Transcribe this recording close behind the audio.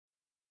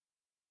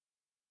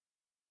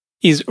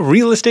Is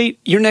real estate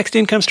your next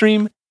income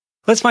stream?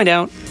 Let's find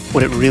out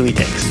what it really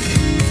takes.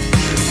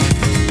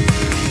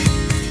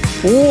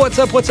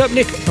 What's up?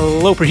 Nick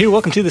Loper here.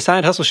 Welcome to the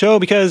Side Hustle Show,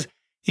 because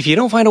if you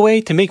don't find a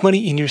way to make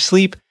money in your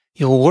sleep,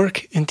 you'll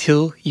work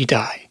until you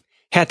die.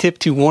 Hat tip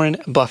to Warren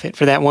Buffett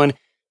for that one.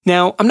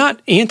 Now, I'm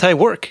not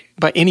anti-work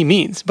by any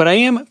means, but I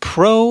am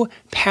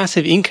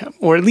pro-passive income,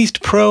 or at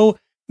least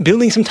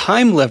pro-building some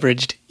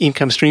time-leveraged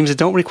income streams that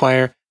don't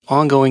require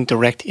ongoing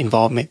direct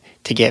involvement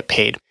to get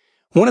paid.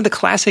 One of the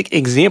classic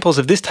examples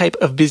of this type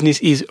of business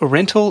is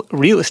rental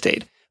real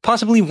estate,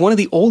 possibly one of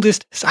the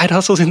oldest side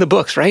hustles in the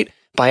books, right?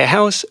 Buy a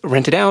house,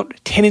 rent it out,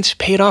 tenants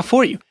pay it off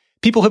for you.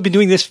 People have been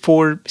doing this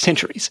for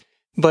centuries.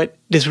 But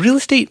does real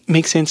estate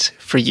make sense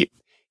for you?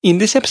 In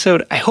this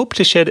episode, I hope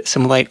to shed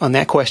some light on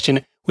that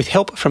question with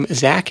help from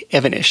Zach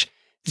Evanish.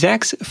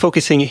 Zach's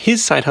focusing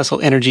his side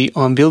hustle energy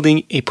on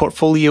building a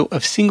portfolio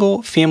of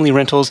single-family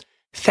rentals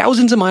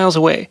thousands of miles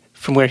away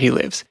from where he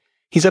lives.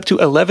 He's up to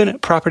 11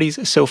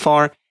 properties so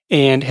far,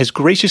 and has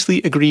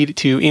graciously agreed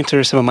to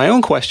answer some of my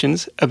own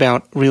questions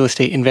about real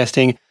estate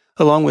investing,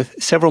 along with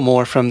several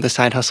more from the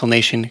Side Hustle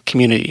Nation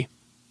community.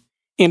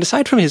 And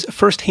aside from his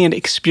firsthand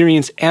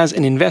experience as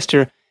an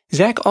investor,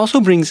 Zach also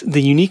brings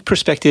the unique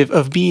perspective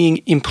of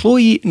being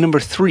employee number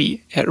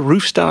 3 at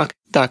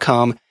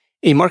roofstock.com,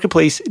 a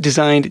marketplace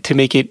designed to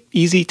make it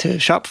easy to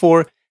shop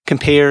for,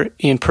 compare,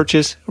 and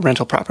purchase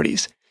rental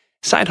properties.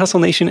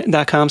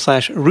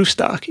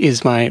 SideHustleNation.com/roofstock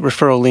is my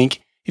referral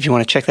link if you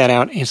want to check that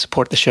out and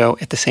support the show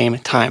at the same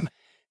time.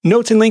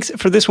 Notes and links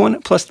for this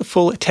one, plus the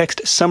full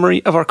text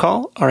summary of our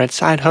call, are at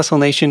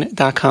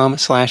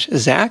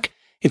SideHustleNation.com/Zach.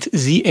 It's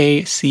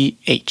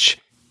ZACH.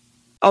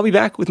 I'll be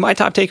back with my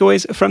top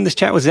takeaways from this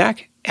chat with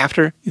Zach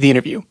after the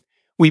interview.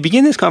 We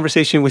begin this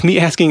conversation with me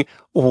asking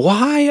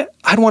why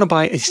I'd want to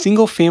buy a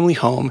single family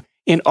home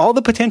and all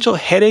the potential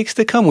headaches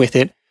that come with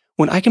it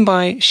when I can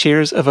buy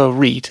shares of a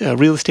REIT, a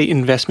real estate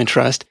investment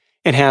trust,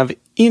 and have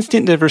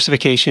instant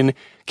diversification,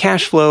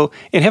 cash flow,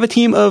 and have a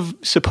team of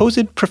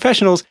supposed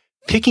professionals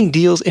picking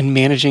deals and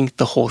managing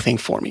the whole thing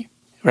for me.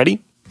 Ready?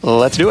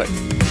 Let's do it.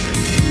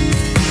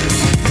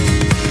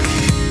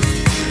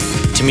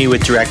 To me,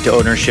 with direct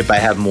ownership, I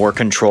have more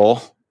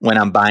control. When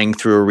I'm buying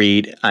through a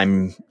REIT,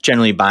 I'm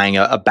generally buying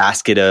a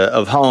basket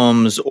of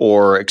homes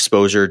or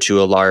exposure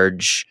to a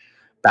large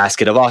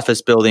basket of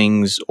office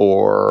buildings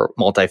or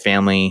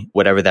multifamily,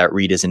 whatever that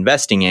REIT is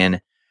investing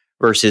in,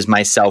 versus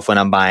myself when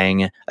I'm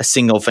buying a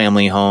single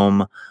family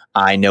home.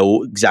 I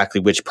know exactly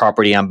which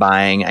property I'm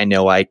buying. I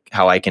know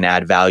how I can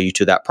add value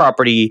to that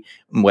property,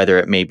 whether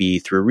it may be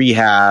through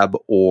rehab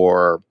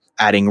or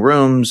adding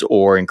rooms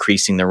or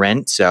increasing the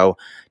rent. So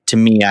to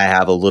me, I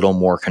have a little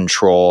more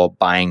control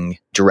buying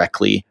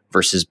directly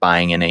versus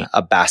buying in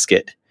a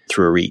basket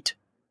through a REIT.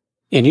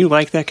 And you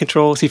like that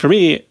control? See, for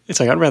me, it's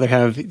like I'd rather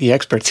have the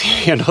experts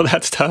handle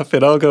that stuff,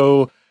 and I'll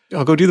go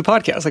do the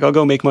podcast. Like I'll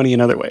go make money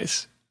in other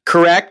ways.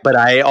 Correct. But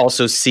I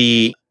also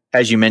see,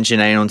 as you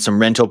mentioned, I own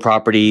some rental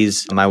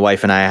properties. My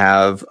wife and I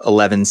have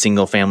 11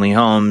 single family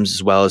homes,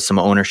 as well as some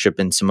ownership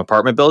in some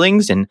apartment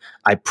buildings. And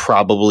I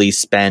probably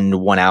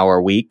spend 1 hour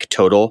a week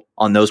total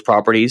on those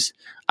properties.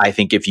 I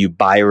think if you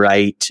buy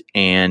right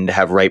and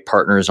have right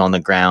partners on the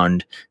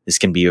ground, this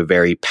can be a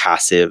very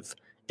passive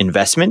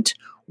investment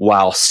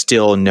while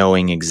still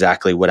knowing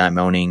exactly what I'm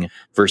owning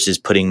versus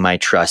putting my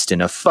trust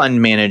in a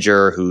fund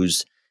manager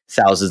who's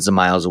thousands of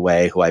miles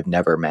away, who I've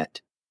never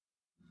met.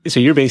 So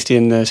you're based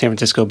in the San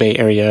Francisco Bay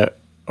Area.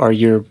 Are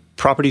your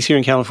properties here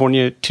in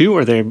California too,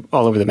 or are they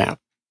all over the map?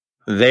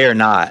 They are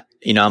not.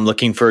 I'm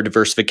looking for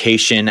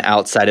diversification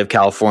outside of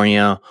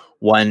California.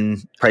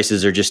 One,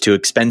 prices are just too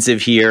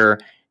expensive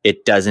here.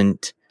 It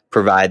doesn't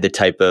provide the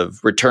type of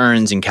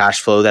returns and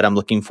cash flow that I'm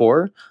looking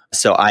for.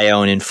 So I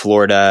own in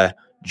Florida,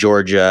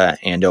 Georgia,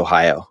 and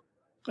Ohio.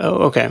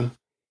 Oh, okay.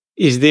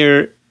 Is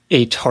there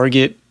a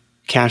target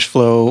cash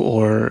flow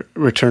or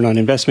return on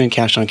investment,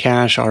 cash on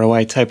cash,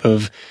 ROI type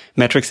of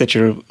metrics that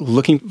you're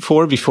looking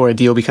for before a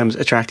deal becomes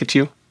attractive to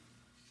you?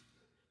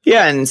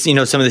 Yeah. And, some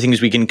of the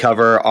things we can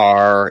cover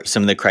are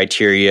some of the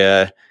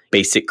criteria,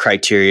 basic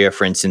criteria,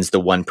 for instance,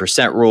 the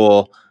 1%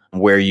 rule,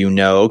 where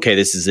okay,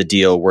 this is a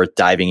deal worth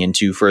diving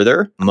into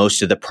further.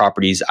 Most of the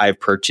properties I've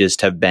purchased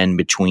have been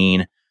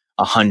between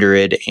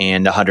 100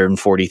 and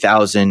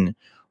 140,000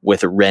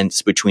 with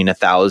rents between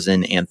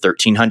 1,000 and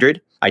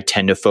 1,300. I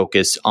tend to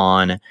focus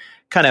on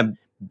kind of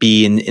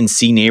B and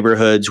C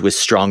neighborhoods with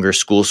stronger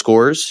school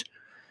scores,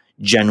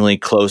 generally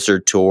closer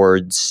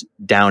towards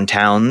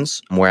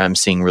downtowns where I'm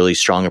seeing really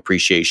strong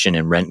appreciation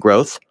and rent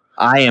growth.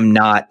 I am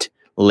not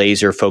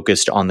laser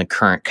focused on the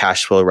current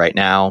cash flow right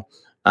now.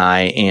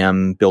 I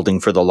am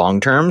building for the long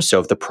term. So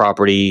if the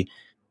property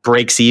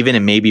breaks even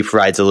and maybe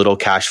provides a little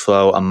cash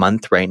flow a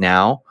month right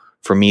now,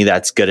 for me,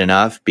 that's good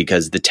enough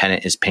because the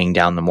tenant is paying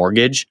down the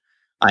mortgage.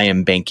 I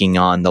am banking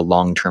on the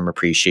long-term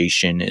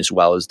appreciation as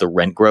well as the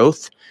rent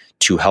growth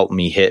to help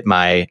me hit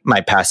my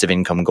passive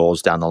income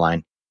goals down the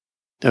line.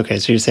 Okay,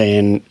 so you're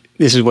saying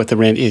this is what the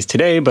rent is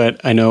today, but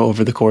I know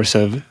over the course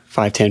of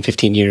 5, 10,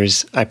 15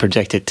 years, I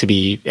project it to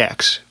be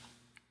X.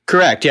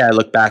 Correct. Yeah, I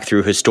look back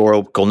through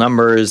historical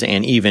numbers,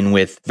 and even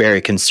with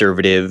very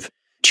conservative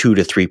 2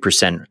 to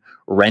 3%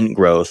 rent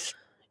growth,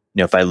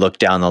 if I look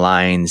down the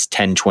lines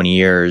 10, 20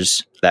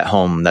 years, that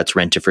home that's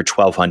rented for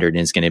 $1,200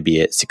 is going to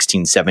be at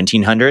 $1,600,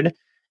 $1,700.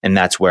 And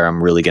that's where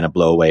I'm really going to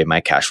blow away my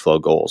cash flow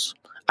goals.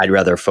 I'd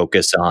rather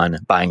focus on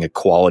buying a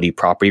quality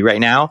property right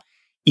now,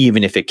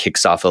 even if it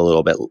kicks off a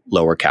little bit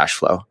lower cash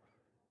flow.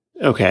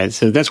 Okay,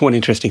 so that's one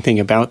interesting thing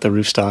about the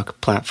Roofstock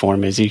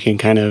platform is you can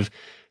kind of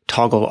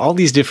toggle all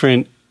these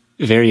different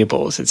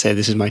variables that say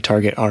this is my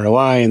target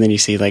ROI, and then you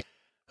see like,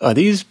 oh,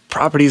 these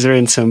properties are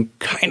in some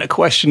kind of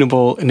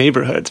questionable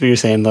neighborhoods. But you're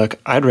saying, look,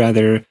 I'd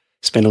rather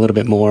spend a little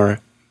bit more,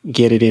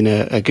 get it in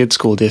a good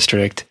school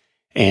district,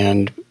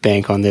 and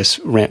bank on this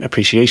rent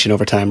appreciation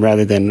over time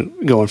rather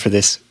than going for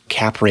this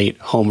cap rate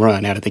home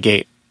run out of the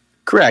gate.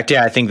 Correct.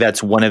 Yeah, I think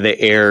that's one of the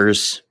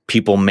errors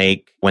people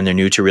make when they're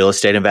new to real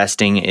estate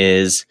investing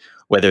is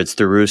whether it's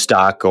through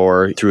Roofstock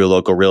or through a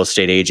local real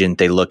estate agent,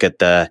 they look at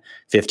the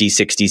 $50,000,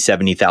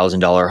 $60,000,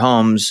 $70,000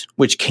 homes,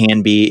 which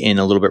can be in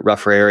a little bit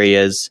rougher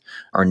areas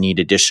or need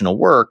additional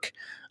work,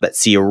 that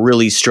see a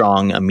really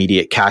strong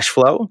immediate cash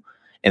flow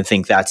and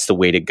think that's the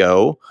way to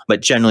go.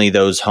 But generally,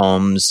 those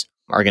homes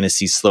are going to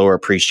see slower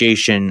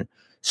appreciation,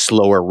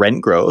 slower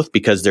rent growth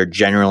because they're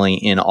generally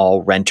in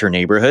all renter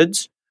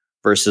neighborhoods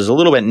versus a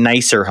little bit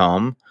nicer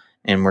home.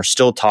 And we're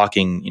still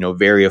talking,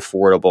 very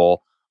affordable,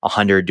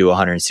 100 to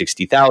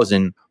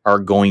 160,000 are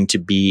going to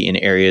be in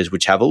areas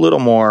which have a little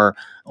more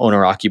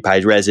owner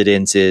occupied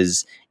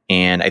residences.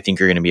 And I think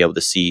you're going to be able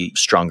to see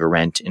stronger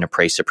rent and a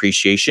price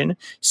appreciation.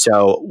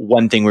 So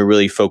one thing we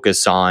really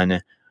focus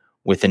on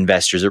with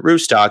investors at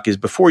Roofstock is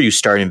before you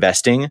start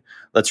investing,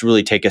 let's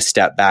really take a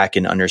step back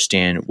and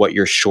understand what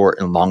your short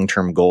and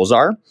long-term goals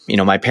are.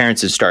 My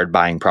parents have started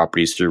buying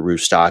properties through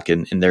Roofstock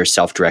and their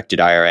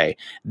self-directed IRA.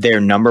 Their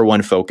number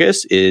one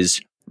focus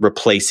is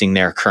replacing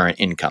their current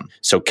income.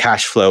 So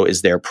cash flow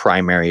is their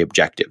primary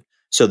objective.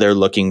 So they're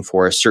looking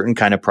for a certain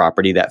kind of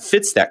property that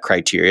fits that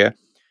criteria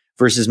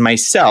versus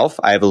myself.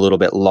 I have a little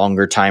bit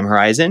longer time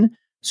horizon.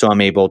 So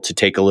I'm able to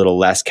take a little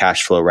less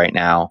cash flow right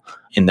now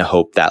in the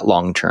hope that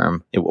long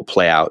term it will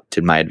play out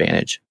to my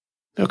advantage.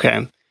 Okay.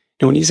 And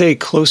when you say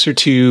closer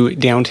to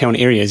downtown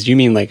areas, do you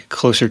mean like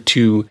closer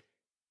to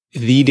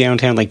the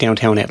downtown, like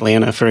downtown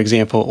Atlanta, for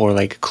example, or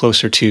like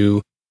closer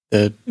to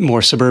the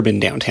more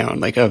suburban downtown,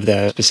 like of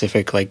the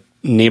specific like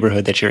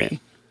neighborhood that you're in?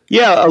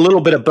 Yeah, a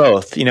little bit of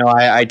both.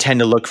 I tend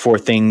to look for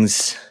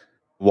things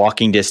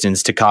walking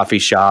distance to coffee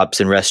shops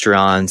and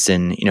restaurants.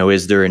 And,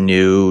 is there a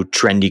new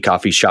trendy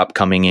coffee shop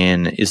coming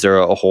in? Is there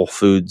a Whole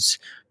Foods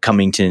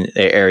coming to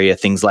the area?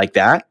 Things like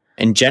that.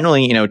 And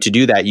generally, to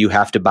do that, you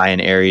have to buy in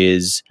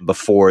areas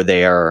before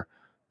they are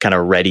kind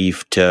of ready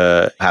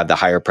to have the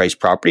higher price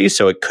properties.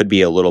 So it could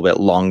be a little bit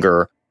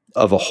longer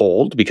of a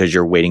hold because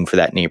you're waiting for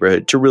that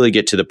neighborhood to really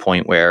get to the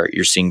point where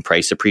you're seeing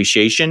price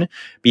appreciation.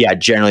 But yeah,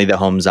 generally the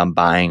homes I'm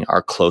buying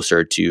are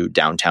closer to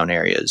downtown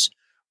areas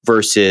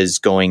versus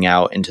going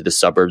out into the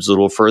suburbs a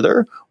little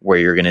further where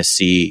you're going to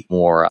see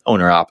more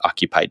owner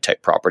occupied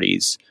type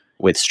properties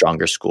with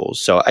stronger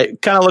schools. So I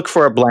kind of look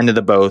for a blend of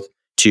the both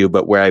too,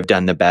 but where I've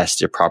done the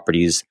best are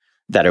properties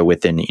that are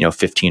within,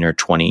 15 or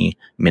 20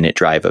 minute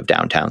drive of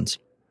downtowns.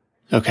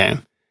 Okay.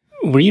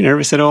 Were you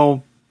nervous at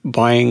all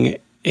buying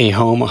a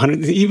home,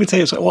 you would say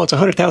it's a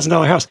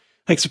 $100,000 house.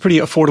 Like it's a pretty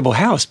affordable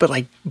house, but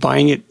like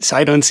buying it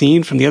sight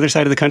unseen from the other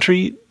side of the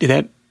country, did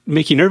that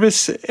make you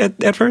nervous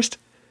at first?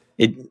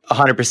 It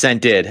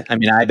 100% did. I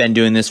mean, I've been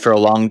doing this for a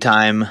long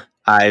time.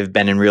 I've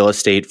been in real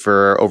estate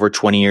for over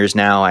 20 years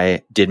now.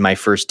 I did my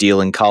first deal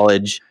in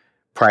college.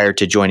 Prior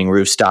to joining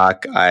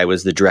Roofstock, I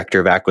was the director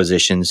of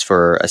acquisitions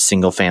for a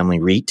single family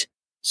REIT.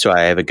 So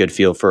I have a good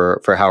feel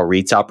for how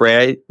REITs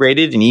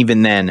operated. And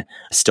even then,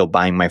 still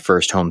buying my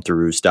first home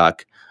through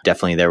Roofstock,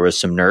 definitely there was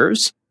some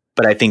nerves.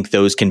 But I think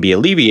those can be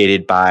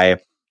alleviated by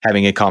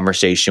having a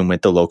conversation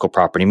with the local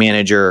property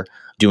manager,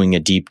 doing a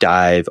deep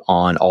dive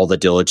on all the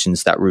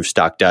diligence that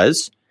Roofstock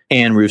does.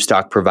 And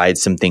Roofstock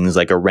provides some things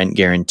like a rent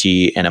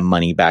guarantee and a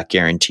money back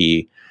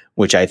guarantee,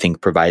 which I think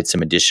provides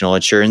some additional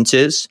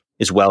assurances,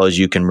 as well as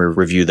you can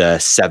review the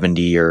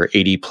 70 or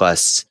 80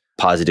 plus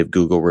positive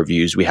Google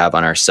reviews we have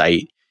on our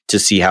site to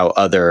see how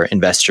other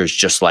investors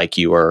just like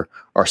you are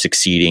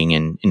succeeding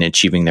in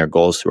achieving their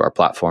goals through our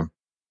platform.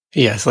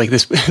 Yes, like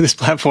this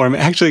platform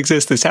actually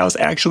exists. This house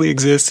actually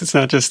exists. It's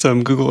not just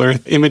some Google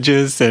Earth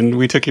images and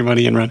we took your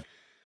money and run.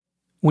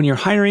 When you're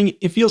hiring,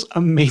 it feels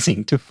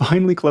amazing to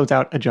finally close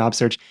out a job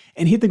search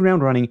and hit the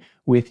ground running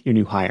with your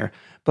new hire.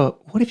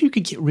 But what if you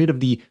could get rid of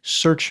the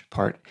search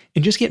part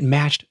and just get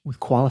matched with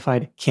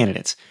qualified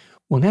candidates?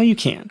 Well, now you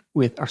can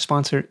with our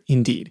sponsor,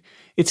 Indeed.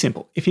 It's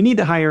simple. If you need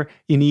to hire,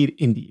 you need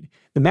Indeed.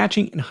 The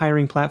matching and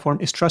hiring platform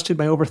is trusted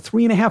by over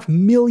 3.5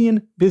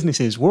 million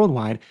businesses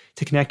worldwide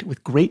to connect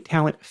with great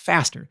talent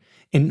faster.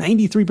 And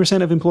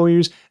 93% of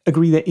employers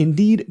agree that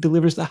Indeed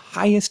delivers the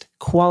highest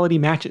quality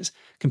matches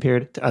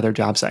compared to other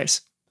job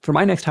sites. For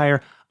my next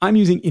hire, I'm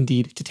using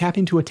Indeed to tap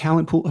into a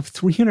talent pool of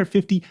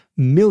 350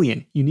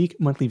 million unique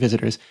monthly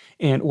visitors.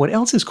 And what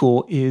else is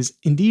cool is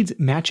Indeed's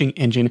matching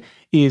engine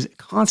is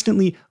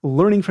constantly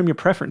learning from your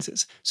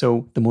preferences.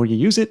 So the more you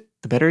use it,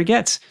 the better it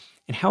gets.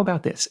 And how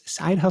about this?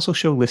 Side Hustle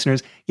Show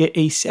listeners get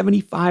a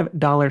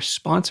 $75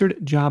 sponsored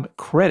job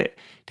credit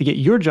to get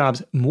your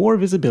jobs more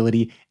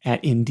visibility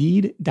at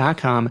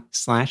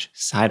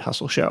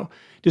Indeed.com/sidehustleshow.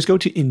 Just go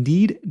to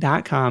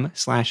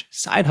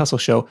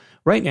Indeed.com/sidehustleshow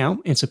right now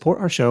and support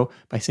our show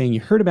by saying you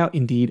heard about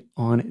Indeed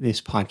on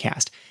this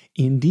podcast.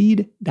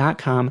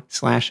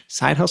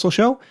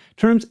 Indeed.com/sidehustleshow.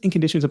 Terms and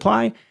conditions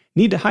apply.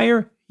 Need to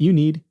hire? You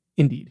need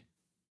Indeed.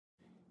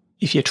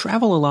 If you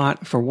travel a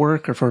lot for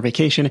work or for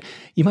vacation,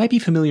 you might be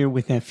familiar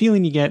with that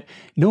feeling you get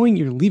knowing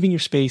you're leaving your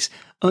space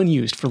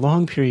unused for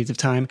long periods of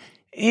time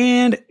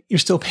and you're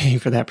still paying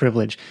for that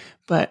privilege.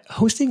 But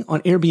hosting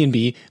on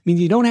Airbnb means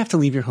you don't have to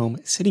leave your home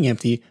sitting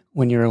empty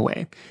when you're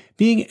away.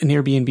 Being an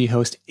Airbnb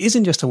host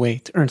isn't just a way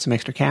to earn some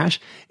extra cash,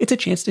 it's a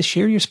chance to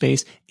share your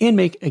space and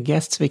make a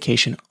guest's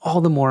vacation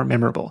all the more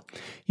memorable.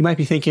 You might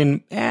be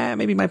thinking,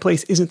 maybe my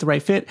place isn't the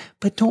right fit,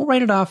 but don't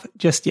write it off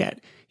just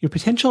yet. Your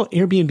potential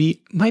Airbnb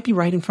might be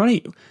right in front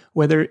of you.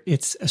 Whether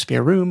it's a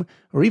spare room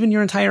or even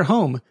your entire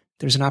home,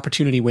 there's an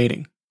opportunity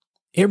waiting.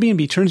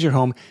 Airbnb turns your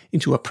home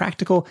into a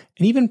practical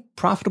and even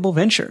profitable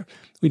venture.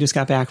 We just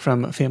got back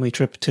from a family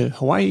trip to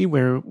Hawaii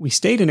where we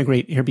stayed in a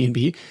great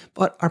Airbnb,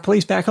 but our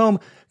place back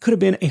home could have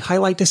been a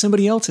highlight to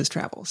somebody else's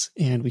travels,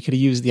 and we could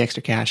have used the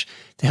extra cash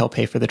to help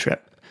pay for the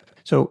trip.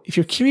 So if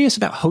you're curious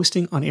about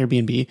hosting on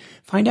Airbnb,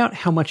 find out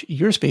how much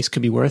your space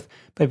could be worth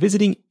by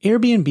visiting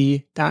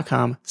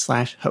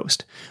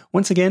airbnb.com/host.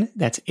 Once again,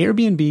 that's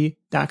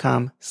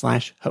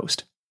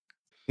airbnb.com/host.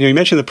 You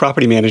mentioned the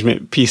property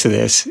management piece of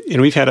this,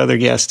 and we've had other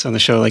guests on the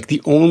show. Like,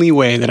 the only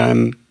way that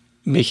I'm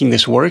making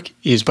this work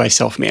is by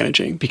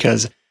self-managing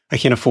because I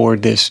can't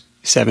afford this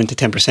 7 to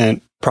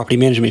 10% property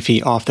management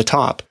fee off the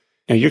top.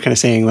 Now, you're kind of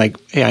saying like,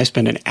 hey, I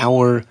spend an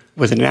hour,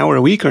 was it an hour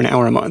a week or an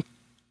hour a month?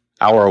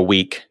 Hour a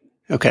week.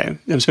 Okay,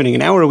 I'm spending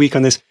an hour a week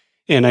on this.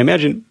 And I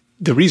imagine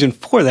the reason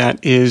for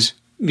that is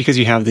because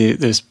you have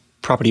this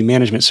property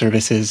management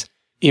services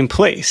in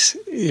place.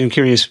 I'm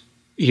curious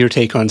your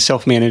take on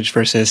self-managed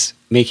versus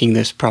making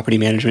this property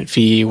management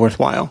fee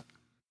worthwhile.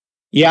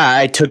 Yeah,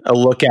 I took a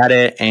look at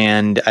it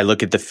and I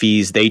look at the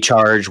fees they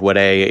charge, what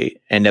I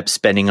end up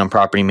spending on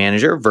property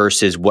manager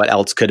versus what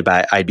else could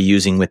I be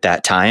using with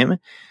that time.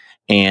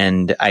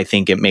 And I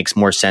think it makes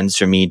more sense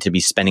for me to be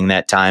spending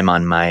that time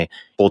on my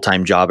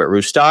full-time job at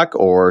Roofstock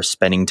or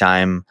spending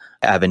time.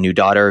 I have a new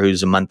daughter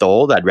who's a month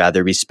old. I'd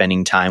rather be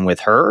spending time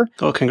with her.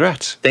 Oh,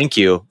 congrats. Thank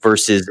you.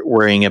 Versus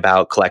worrying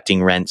about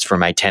collecting rents for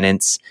my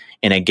tenants.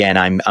 And again,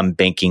 I'm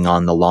banking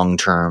on the long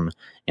term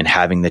and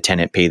having the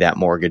tenant pay that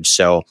mortgage.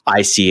 So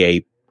I see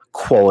a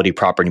quality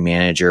property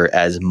manager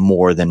as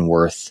more than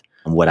worth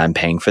what I'm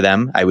paying for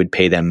them. I would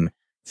pay them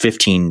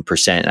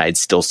 15%. And I'd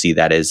still see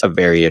that as a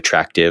very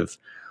attractive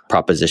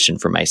proposition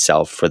for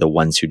myself for the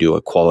ones who do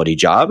a quality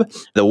job.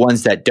 The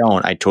ones that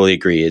don't, I totally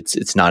agree.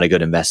 It's not a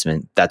good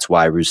investment. That's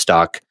why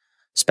Roofstock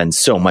spends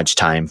so much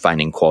time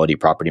finding quality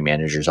property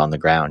managers on the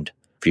ground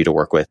for you to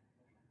work with.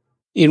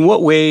 In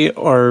what way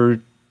are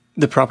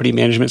the property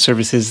management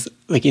services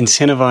like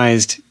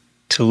incentivized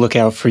to look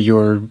out for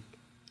your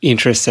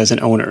interests as an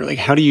owner? Like,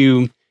 how do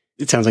you,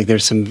 it sounds like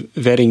there's some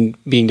vetting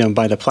being done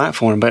by the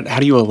platform, but how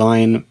do you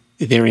align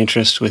their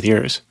interests with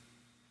yours?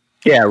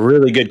 Yeah,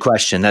 really good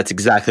question. That's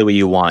exactly what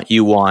you want.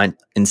 You want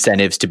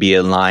incentives to be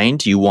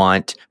aligned. You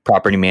want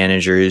property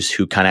managers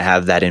who kind of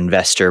have that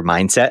investor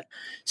mindset.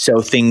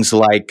 So things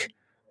like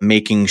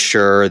making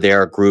sure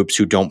there are groups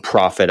who don't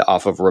profit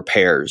off of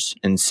repairs.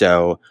 And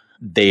so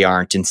they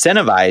aren't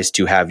incentivized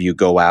to have you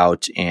go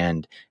out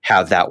and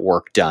have that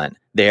work done.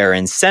 They are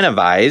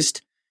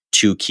incentivized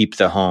to keep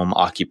the home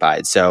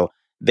occupied. So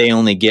they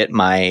only get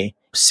my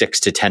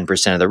 6 to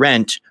 10% of the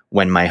rent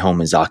when my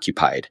home is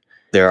occupied.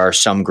 There are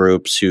some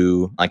groups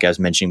who, like I was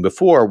mentioning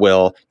before,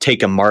 will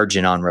take a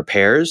margin on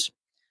repairs.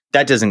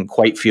 That doesn't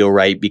quite feel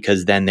right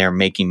because then they're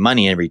making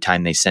money every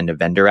time they send a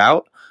vendor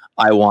out.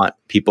 I want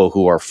people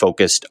who are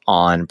focused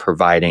on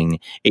providing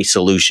a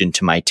solution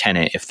to my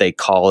tenant. If they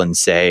call and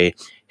say,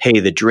 hey,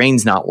 the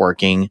drain's not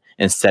working,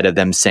 instead of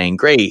them saying,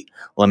 great,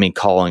 let me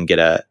call and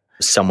get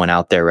someone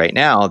out there right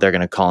now, they're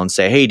going to call and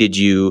say, hey, did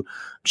you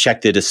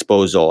check the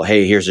disposal?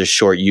 Hey, here's a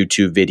short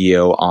YouTube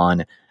video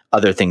on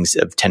other things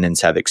of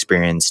tenants have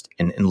experienced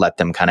and let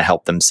them kind of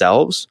help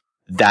themselves.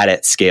 That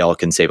at scale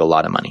can save a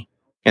lot of money.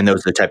 And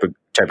those are the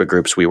type of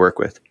groups we work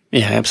with.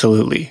 Yeah,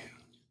 absolutely.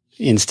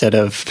 Instead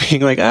of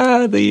being like,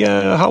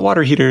 the hot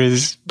water heater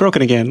is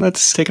broken again.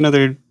 Let's take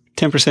another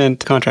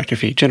 10% contractor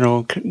fee,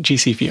 general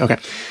GC fee. Okay.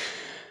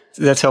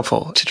 That's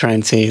helpful to try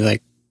and say,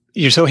 like,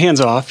 you're so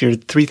hands off, you're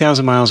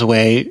 3,000 miles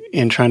away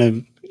and trying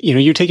to,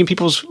 you're taking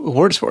people's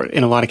words for it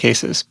in a lot of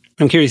cases.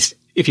 I'm curious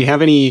if you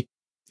have any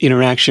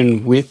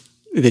interaction with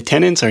the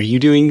tenants. Are you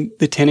doing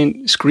the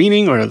tenant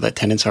screening or are the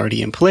tenants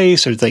already in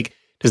place? Or like,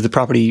 does the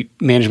property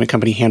management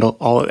company handle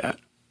all of that?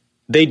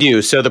 They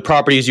do. So the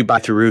properties you buy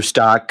through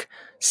Roofstock,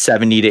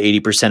 70 to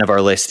 80% of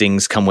our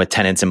listings come with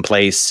tenants in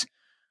place.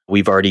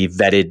 We've already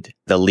vetted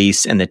the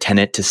lease and the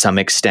tenant to some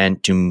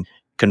extent to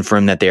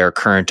confirm that they are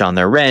current on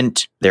their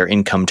rent, their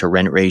income to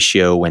rent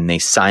ratio when they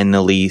sign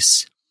the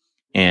lease,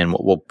 and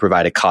we'll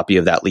provide a copy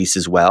of that lease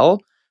as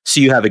well. So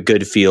you have a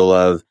good feel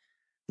of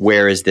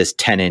where is this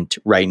tenant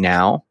right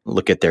now,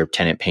 look at their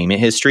tenant payment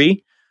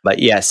history. But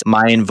yes,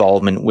 my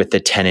involvement with the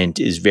tenant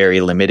is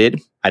very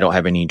limited. I don't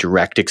have any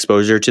direct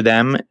exposure to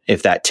them.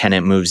 If that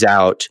tenant moves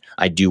out,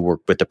 I do work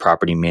with the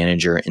property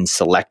manager in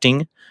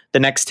selecting the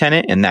next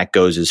tenant. And that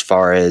goes as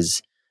far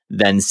as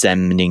then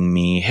sending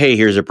me, hey,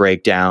 here's a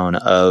breakdown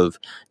of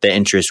the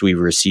interest we've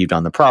received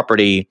on the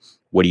property.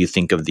 What do you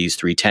think of these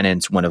 3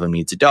 tenants? One of them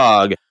needs a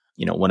dog.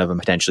 One of them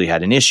potentially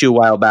had an issue a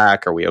while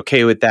back. Are we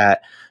okay with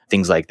that?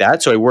 Things like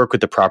that. So I work with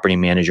the property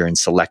manager in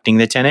selecting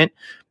the tenant,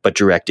 but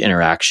direct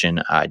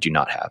interaction I do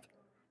not have.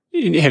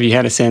 Have you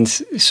had a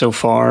sense so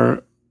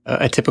far,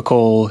 a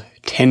typical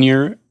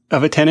tenure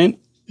of a tenant?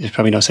 There's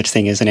probably no such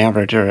thing as an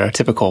average or a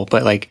typical,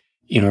 but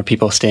are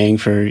people staying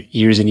for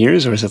years and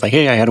years, or is it like,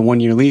 hey, I had a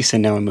 1-year lease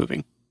and now I'm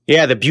moving?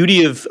 Yeah, the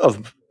beauty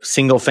of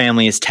single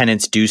family is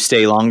tenants do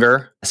stay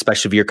longer,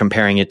 especially if you're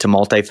comparing it to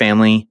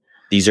multifamily.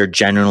 These are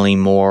generally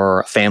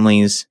more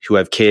families who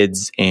have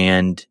kids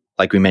and,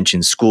 like we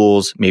mentioned,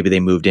 schools. Maybe they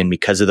moved in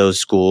because of those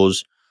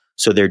schools.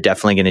 So they're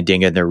definitely going to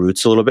dig in their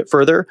roots a little bit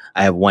further.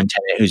 I have one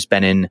tenant who's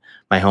been in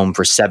my home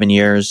for 7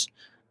 years.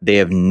 They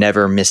have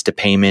never missed a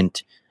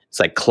payment. It's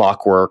like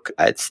clockwork.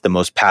 It's the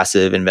most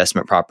passive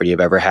investment property I've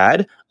ever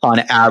had. On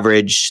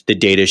average, the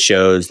data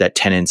shows that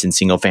tenants in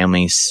single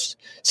families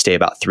stay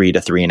about 3 to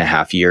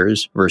 3.5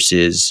 years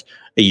versus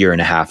a year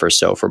and a half or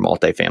so for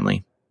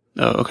multifamily.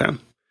 Oh, okay.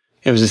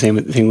 It was the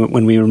same thing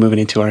when we were moving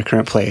into our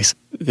current place.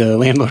 The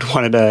landlord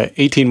wanted a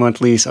 18-month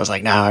lease. I was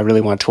like, nah, I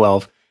really want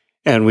 12.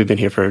 And we've been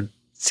here for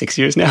 6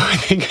 years now. I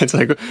think it's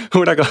like,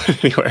 we're not going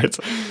anywhere.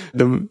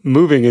 The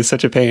moving is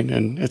such a pain,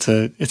 and it's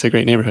a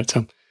great neighborhood.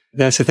 So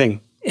that's the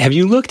thing. Have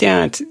you looked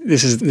at,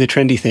 this is the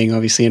trendy thing,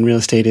 obviously, in real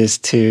estate, is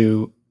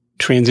to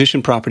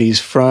transition properties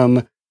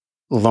from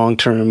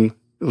long-term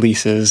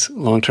leases,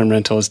 long-term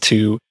rentals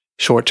to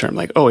short-term.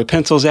 Like, it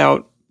pencils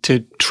out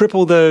to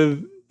triple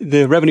the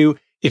revenue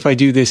if I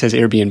do this as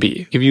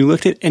Airbnb. Have you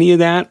looked at any of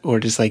that, or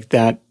just like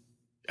that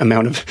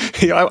amount of,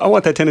 I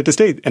want that tenant to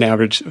stay an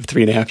average of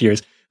 3.5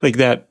 years, like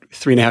that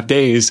 3.5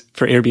 days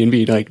for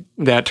Airbnb, like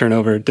that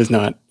turnover does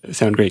not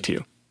sound great to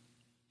you.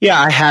 Yeah,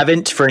 I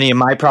haven't for any of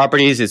my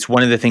properties. It's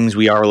one of the things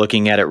we are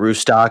looking at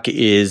Roofstock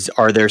is,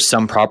 are there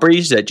some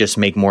properties that just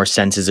make more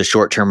sense as a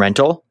short-term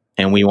rental?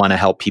 And we want to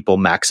help people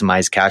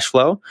maximize cash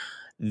flow.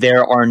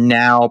 There are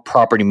now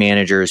property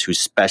managers who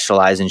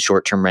specialize in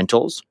short-term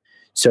rentals.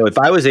 So if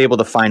I was able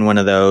to find one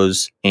of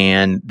those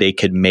and they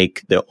could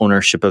make the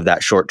ownership of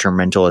that short-term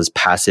rental as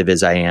passive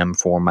as I am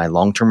for my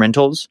long-term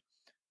rentals,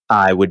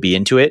 I would be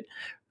into it.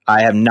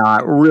 I have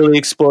not really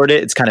explored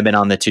it. It's kind of been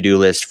on the to-do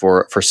list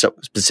for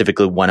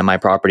specifically one of my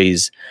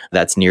properties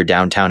that's near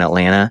downtown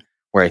Atlanta,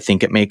 where I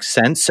think it makes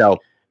sense. So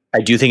I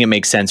do think it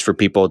makes sense for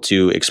people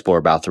to explore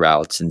both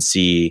routes and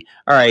see,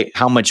 all right,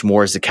 how much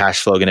more is the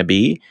cash flow going to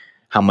be?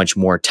 How much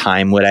more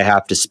time would I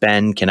have to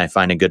spend? Can I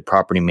find a good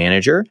property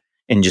manager?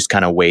 And just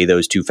kind of weigh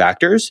those two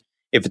factors.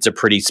 If it's a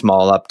pretty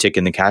small uptick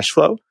in the cash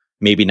flow,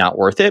 maybe not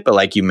worth it. But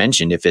like you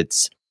mentioned, if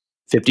it's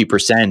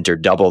 50% or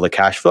double the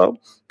cash flow,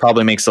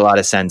 probably makes a lot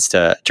of sense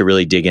to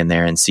really dig in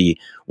there and see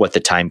what the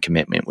time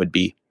commitment would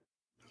be.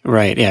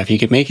 Right. Yeah. If you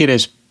could make it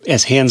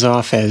as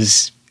hands-off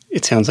as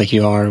it sounds like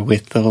you are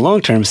with the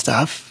long-term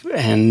stuff,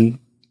 and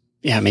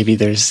yeah, maybe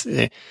there's,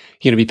 you're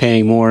going to be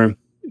paying more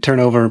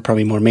turnover,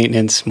 probably more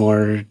maintenance,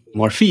 more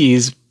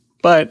fees.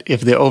 But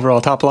if the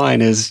overall top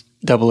line is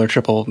double or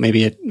triple,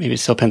 maybe it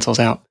still pencils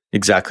out.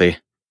 Exactly.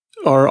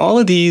 Are all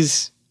of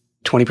these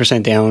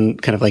 20% down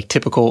kind of like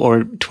typical,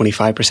 or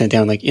 25%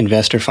 down like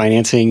investor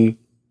financing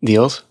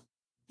deals?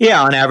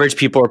 Yeah, on average,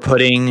 people are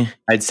putting,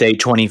 I'd say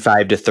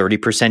 25 to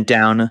 30%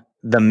 down.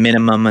 The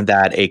minimum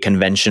that a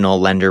conventional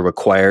lender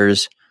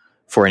requires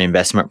for an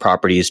investment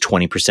property is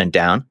 20%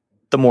 down.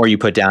 The more you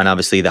put down,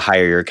 obviously, the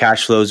higher your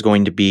cash flow is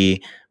going to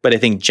be. But I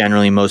think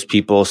generally most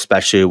people,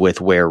 especially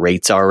with where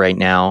rates are right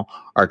now,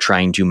 are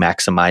trying to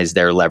maximize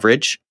their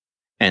leverage.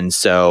 And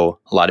so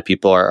a lot of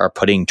people are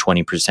putting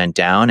 20%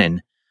 down.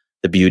 And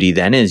the beauty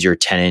then is your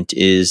tenant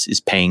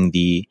is paying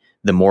the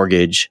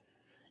mortgage,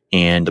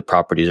 and the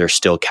properties are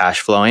still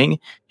cash flowing.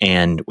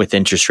 And with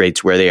interest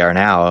rates where they are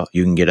now,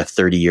 you can get a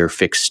 30-year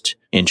fixed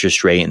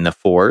interest rate in the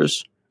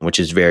 4s, which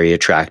is very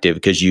attractive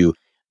because you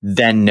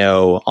then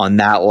know on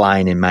that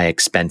line in my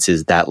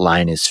expenses, that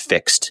line is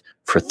fixed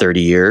for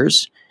 30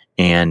 years.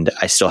 And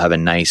I still have a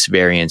nice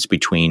variance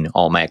between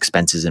all my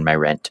expenses and my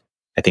rent.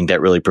 I think that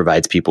really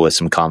provides people with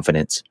some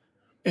confidence.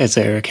 Is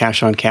there a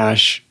cash on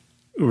cash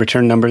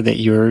return number that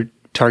you're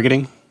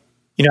targeting?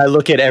 I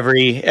look at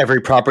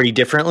every property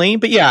differently,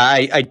 but yeah,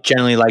 I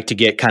generally like to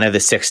get kind of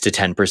the 6 to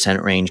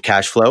 10% range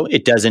cash flow.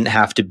 It doesn't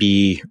have to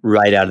be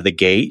right out of the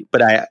gate,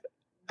 but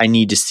I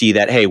need to see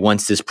that, hey,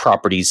 once this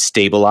property's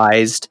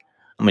stabilized,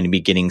 I'm going to be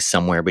getting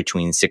somewhere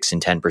between 6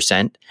 and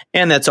 10%.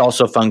 And that's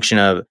also a function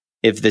of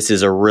If this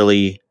is a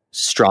really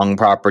strong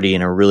property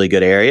in a really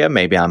good area,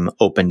 maybe I'm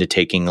open to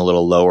taking a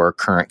little lower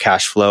current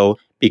cash flow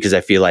because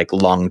I feel like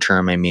long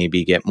term I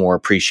maybe get more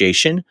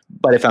appreciation.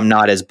 But if I'm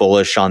not as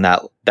bullish on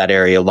that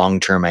area long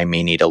term, I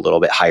may need a little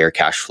bit higher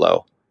cash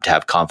flow to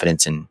have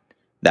confidence in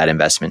that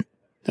investment.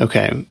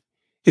 Okay.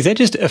 Is that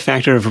just a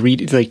factor of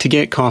to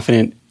get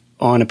confident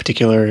on a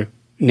particular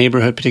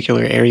neighborhood,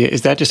 particular area?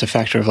 Is that just a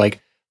factor of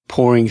like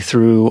pouring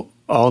through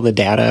all the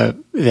data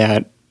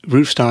that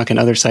Roofstock and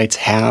other sites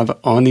have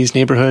on these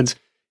neighborhoods?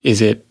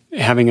 Is it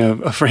having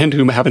a friend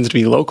who happens to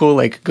be local,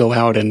 like go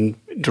out and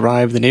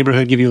drive the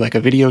neighborhood, give you like a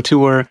video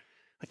tour?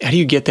 How do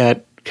you get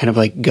that kind of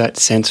like gut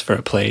sense for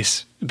a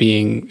place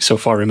being so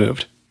far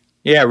removed?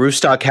 Yeah,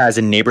 Roofstock has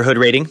a neighborhood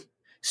rating.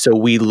 So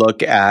we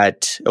look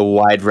at a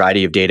wide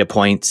variety of data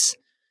points,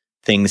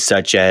 things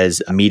such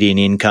as median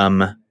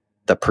income,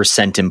 the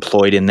percent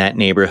employed in that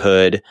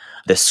neighborhood,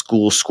 the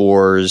school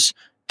scores,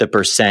 the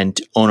percent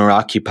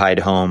owner-occupied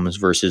homes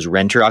versus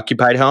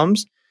renter-occupied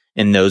homes.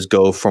 And those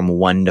go from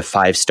 1 to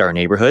 5-star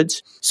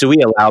neighborhoods. So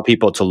we allow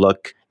people to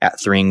look at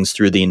things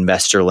through the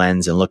investor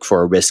lens and look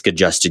for a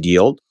risk-adjusted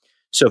yield.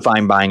 So if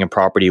I'm buying a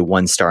property,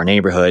 1-star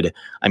neighborhood,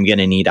 I'm going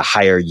to need a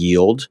higher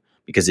yield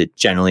because it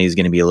generally is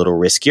going to be a little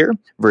riskier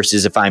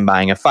versus if I'm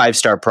buying a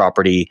 5-star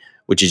property,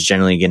 which is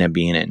generally going to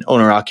be in an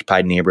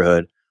owner-occupied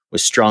neighborhood with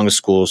strong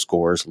school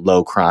scores,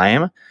 low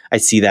crime. I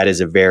see that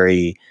as a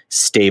very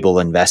stable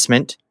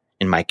investment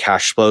and my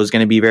cash flow is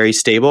going to be very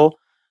stable.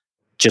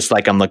 Just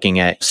like I'm looking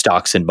at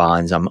stocks and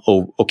bonds, I'm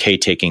okay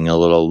taking a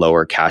little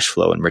lower cash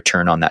flow and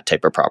return on that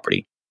type of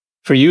property.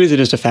 For you, is it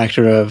just a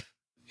factor of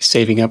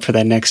saving up for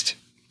that next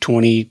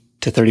 20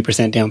 to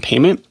 30% down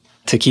payment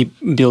to keep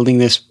building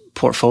this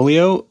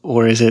portfolio?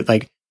 Or is it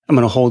like, I'm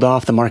going to hold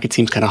off, the market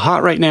seems kind of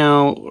hot right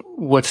now?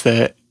 What's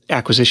the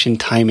acquisition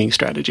timing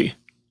strategy?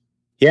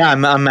 Yeah,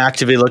 I'm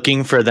actively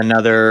looking for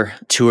another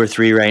 2 or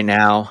 3 right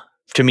now.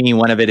 To me,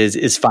 one of it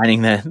is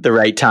finding the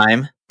right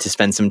time to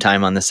spend some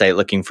time on the site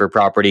looking for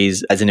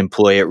properties. As an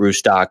employee at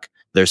Roofstock,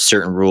 there's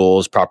certain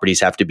rules.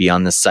 Properties have to be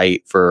on the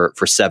site for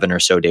 7 or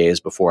so days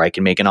before I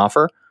can make an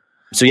offer.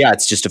 So yeah,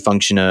 it's just a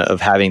function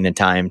of having the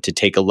time to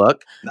take a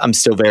look. I'm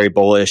still very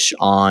bullish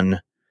on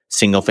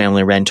single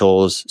family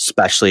rentals,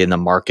 especially in the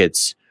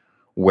markets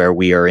where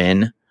we are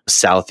in,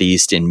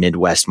 Southeast and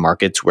Midwest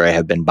markets where I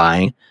have been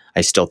buying.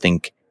 I still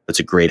think it's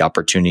a great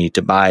opportunity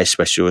to buy,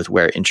 especially with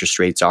where interest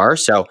rates are.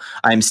 So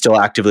I'm still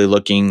actively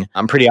looking.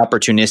 I'm pretty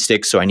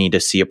opportunistic, so I need to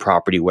see a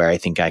property where I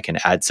think I can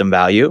add some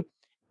value.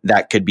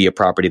 That could be a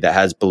property that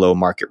has below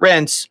market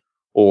rents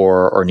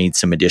or needs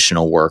some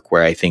additional work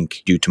where I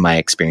think due to my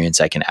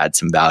experience, I can add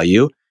some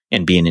value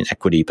and be in an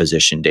equity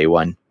position day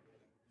one.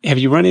 Have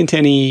you run into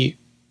any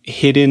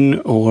hidden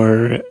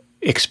or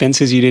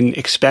expenses you didn't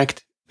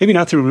expect? Maybe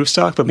not through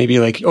Roofstock, but maybe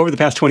like over the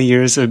past 20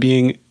 years of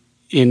being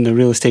in the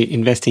real estate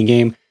investing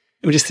game.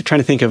 I'm just trying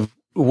to think of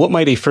what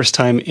might a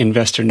first-time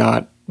investor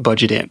not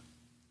budget in?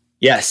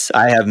 Yes,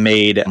 I have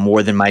made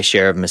more than my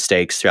share of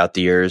mistakes throughout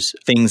the years.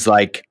 Things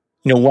like,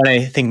 one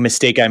I think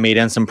mistake I made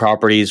on some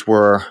properties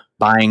were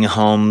buying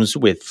homes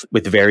with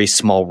very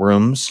small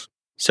rooms.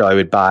 So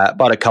I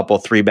bought a couple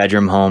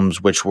 3-bedroom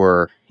homes, which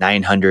were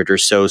 900 or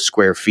so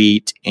square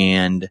feet.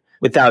 And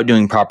without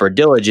doing proper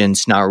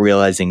diligence, not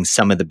realizing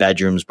some of the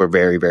bedrooms were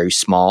very, very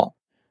small.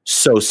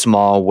 So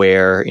small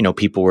where,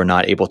 people were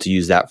not able to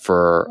use that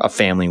for a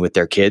family with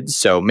their kids.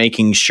 So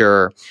making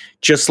sure,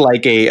 just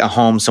like a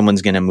home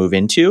someone's going to move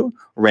into,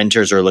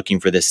 renters are looking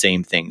for the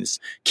same things: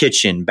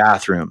 kitchen,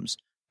 bathrooms,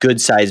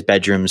 good sized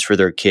bedrooms for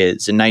their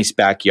kids, a nice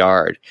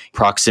backyard,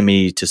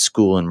 proximity to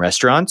school and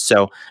restaurants.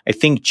 So I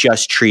think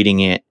just treating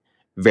it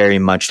very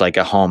much like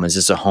a home. Is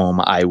this a home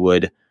I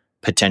would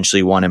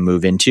potentially want to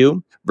move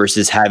into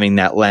versus having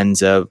that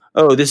lens of,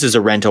 oh, this is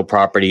a rental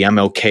property. I'm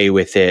okay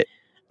with it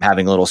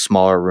having a little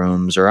smaller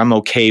rooms, or I'm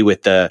okay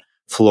with the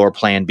floor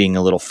plan being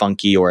a little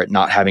funky or it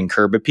not having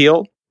curb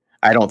appeal.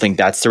 I don't think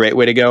that's the right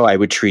way to go. I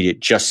would treat it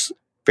just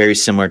very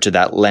similar to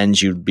that lens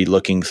you'd be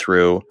looking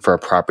through for a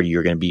property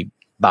you're going to be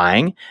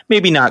buying.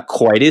 Maybe not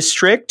quite as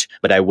strict,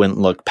 but I wouldn't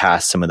look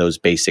past some of those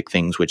basic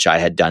things which I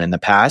had done in the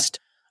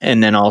past.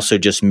 And then also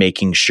just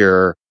making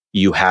sure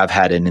you have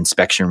had an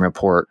inspection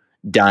report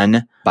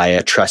done by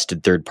a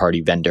trusted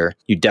third-party vendor.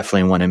 You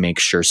definitely want to make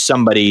sure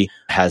somebody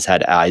has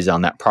had eyes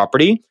on that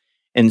property.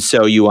 And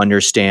so you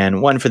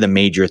understand, one, for the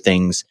major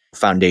things,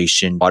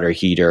 foundation, water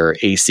heater,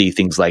 AC,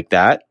 things like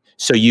that.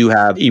 So you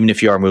have, even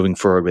if you are moving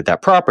forward with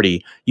that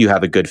property, you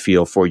have a good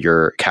feel for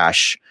your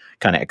cash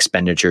kind of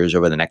expenditures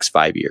over the next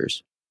 5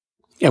 years.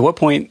 At what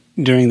point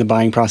during the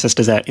buying process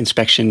does that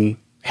inspection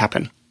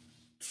happen?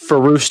 For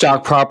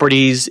Roofstock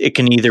properties, it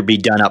can either be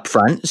done up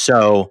front.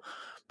 So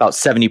about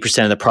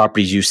 70% of the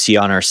properties you see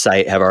on our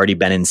site have already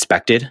been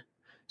inspected.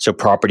 So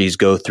properties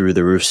go through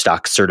the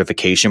Roofstock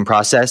certification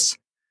process.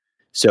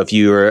 So if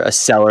you're a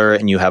seller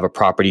and you have a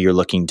property you're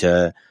looking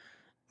to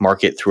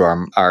market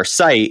through our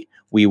site,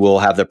 we will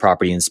have the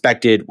property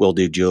inspected. We'll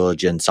do due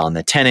diligence on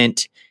the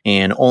tenant.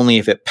 And only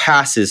if it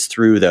passes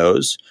through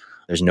those,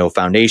 there's no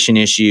foundation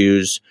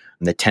issues,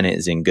 and the tenant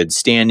is in good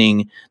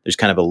standing, there's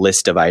kind of a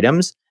list of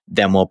items,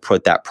 then we'll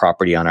put that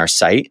property on our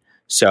site.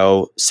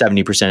 So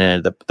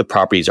 70% of the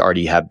properties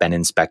already have been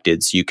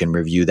inspected. So you can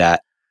review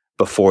that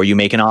before you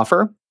make an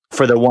offer.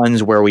 For the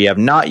ones where we have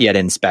not yet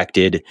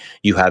inspected,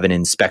 you have an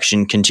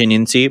inspection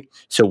contingency.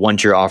 So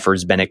once your offer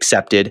has been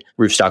accepted,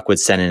 Roofstock would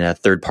send in a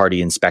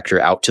third-party inspector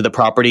out to the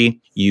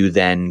property. You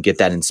then get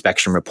that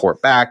inspection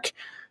report back.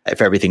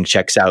 If everything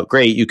checks out,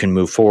 great, you can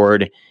move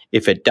forward.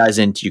 If it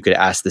doesn't, you could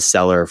ask the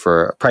seller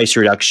for a price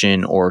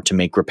reduction or to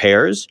make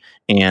repairs.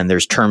 And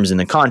there's terms in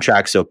the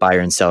contract. So if buyer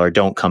and seller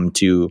don't come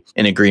to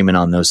an agreement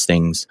on those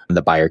things,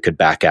 the buyer could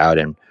back out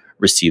and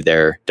receive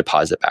their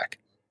deposit back.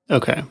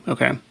 Okay.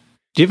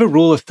 Do you have a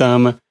rule of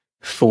thumb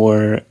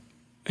for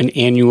an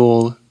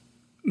annual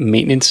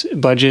maintenance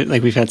budget?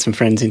 Like we've had some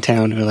friends in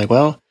town who are like,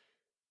 well,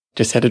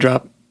 just had to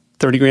drop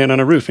 30 grand on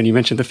a roof. And you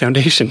mentioned the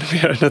foundation. We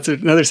had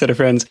another set of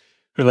friends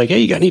who are like, hey,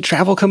 you got any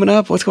travel coming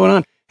up? What's going on?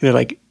 And they're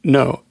like,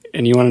 no.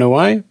 And you want to know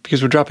why?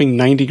 Because we're dropping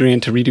 90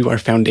 grand to redo our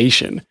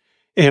foundation.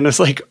 And it's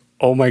like,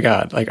 oh my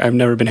God, like I've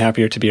never been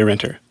happier to be a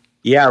renter.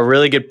 Yeah,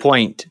 really good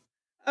point.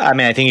 I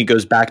mean, I think it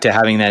goes back to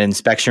having that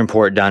inspection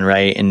report done,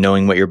 right? And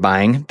knowing what you're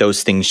buying.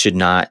 Those things should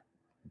not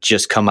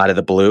just come out of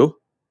the blue.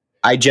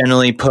 I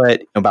generally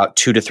put about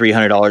 $200 to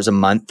 $300 a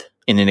month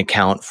in an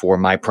account for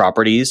my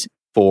properties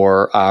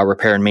for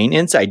repair and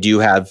maintenance. I do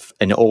have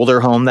an older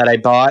home that I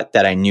bought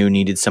that I knew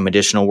needed some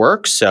additional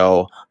work.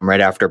 So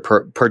right after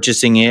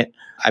purchasing it,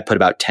 I put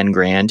about 10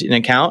 grand in an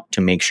account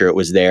to make sure it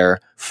was there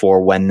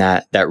for when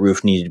that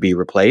roof needed to be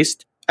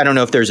replaced. I don't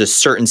know if there's a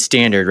certain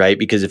standard, right?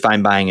 Because if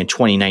I'm buying a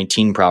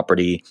 2019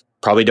 property,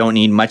 probably don't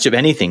need much of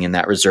anything in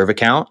that reserve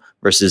account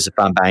versus if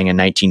I'm buying a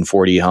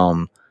 1940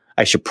 home,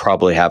 I should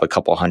probably have a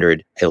couple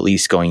hundred at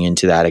least going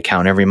into that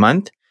account every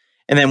month.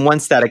 And then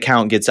once that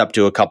account gets up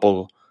to a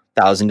couple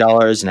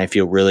 $1,000 and I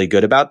feel really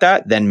good about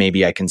that, then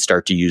maybe I can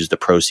start to use the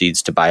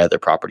proceeds to buy other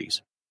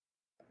properties.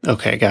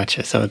 Okay,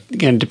 gotcha. So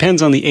again, it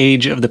depends on the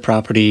age of the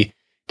property,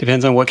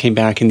 depends on what came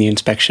back in the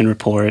inspection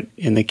report.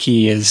 And the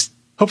key is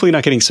hopefully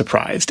not getting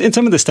surprised. And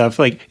some of the stuff,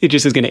 like it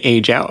just is going to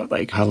age out.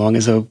 Like how long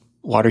is a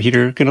water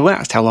heater going to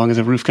last? How long is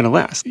a roof going to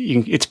last?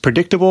 It's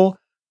predictable,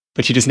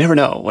 but you just never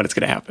know when it's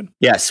going to happen.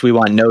 Yes, we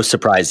want no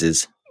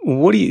surprises.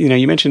 What do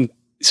you mentioned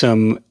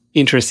some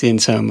interest in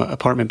some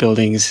apartment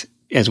buildings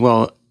as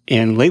well.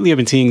 And lately I've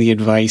been seeing the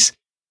advice,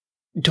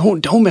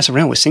 don't mess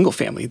around with single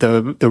family.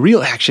 The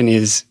real action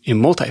is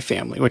in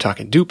multifamily. We're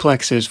talking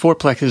duplexes,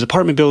 fourplexes,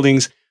 apartment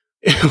buildings.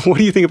 What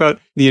do you think about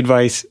the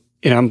advice?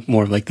 And I'm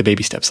more like the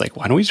baby steps, like,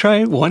 why don't we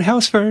try one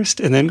house first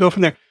and then go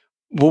from there?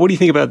 Well, what do you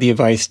think about the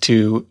advice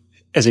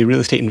as a real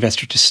estate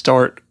investor, to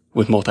start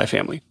with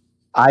multifamily?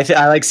 I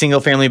like single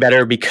family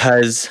better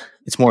because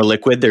it's more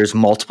liquid. There's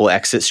multiple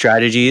exit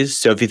strategies.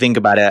 So if you think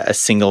about a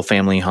single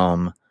family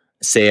home,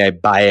 say I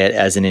buy it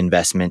as an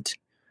investment,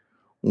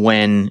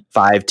 when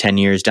 5-10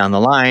 years down the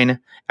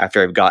line,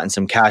 after I've gotten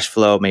some cash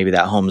flow, maybe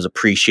that home is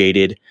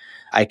appreciated,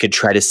 I could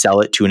try to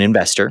sell it to an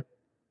investor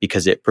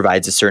because it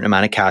provides a certain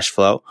amount of cash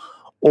flow.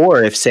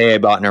 Or if, say, I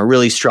bought in a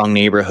really strong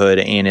neighborhood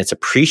and it's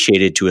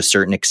appreciated to a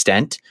certain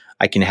extent,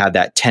 I can have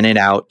that tenant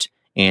out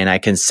and I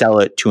can sell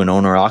it to an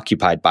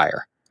owner-occupied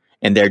buyer.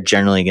 And they're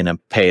generally going to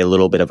pay a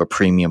little bit of a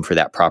premium for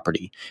that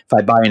property. If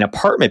I buy an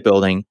apartment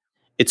building,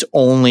 it's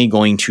only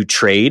going to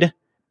trade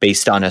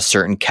based on a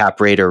certain cap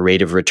rate or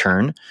rate of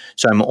return.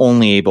 So I'm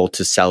only able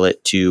to sell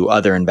it to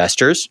other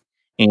investors.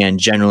 And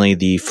generally,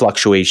 the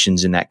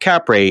fluctuations in that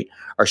cap rate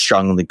are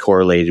strongly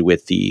correlated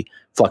with the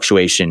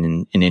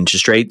fluctuation in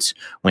interest rates.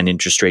 When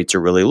interest rates are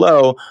really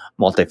low,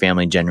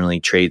 multifamily generally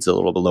trades a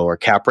little bit lower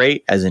cap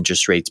rate. As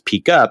interest rates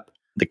peak up,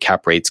 the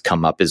cap rates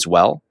come up as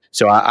well.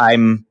 So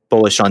I'm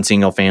bullish on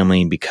single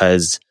family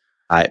because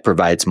it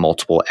provides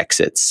multiple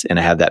exits and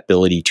I have that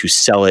ability to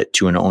sell it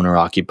to an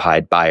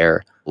owner-occupied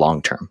buyer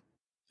long term.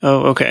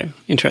 Oh, okay.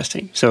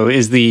 Interesting. So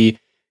is the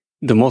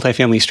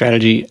multifamily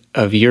strategy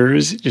of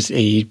yours just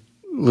a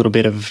little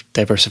bit of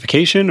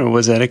diversification, or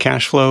was that a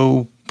cash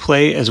flow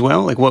play as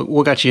well? Like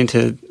what got you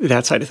into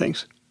that side of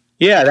things?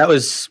 Yeah, that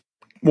was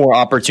more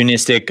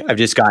opportunistic. I've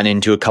just gotten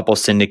into a couple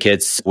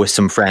syndicates with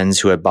some friends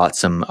who had bought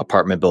some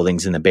apartment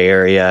buildings in the Bay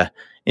Area,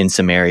 in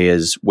some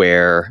areas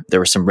where there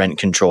were some rent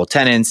control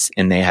tenants,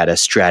 and they had a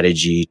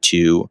strategy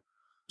to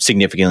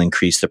significantly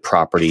increase the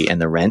property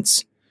and the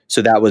rents.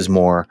 So that was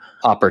more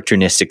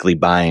opportunistically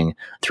buying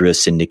through a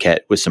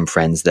syndicate with some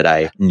friends that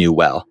I knew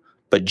well.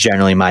 But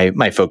generally,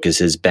 my focus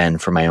has been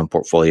for my own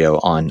portfolio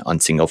on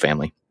single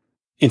family.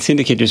 And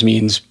syndicate just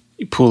means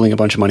pooling a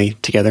bunch of money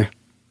together?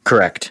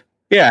 Correct.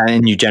 Yeah,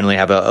 and you generally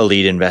have a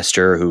lead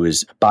investor who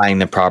is buying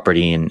the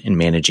property and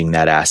managing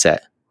that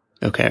asset.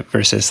 Okay,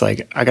 versus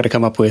like, I got to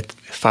come up with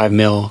 $5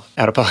 million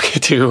out of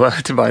pocket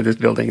to buy this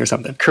building or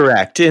something.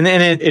 Correct. And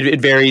it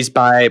varies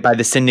by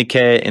the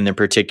syndicate and the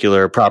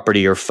particular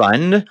property or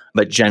fund,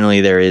 but generally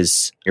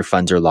your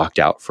funds are locked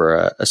out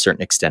for a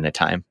certain extent of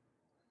time.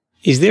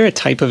 Is there a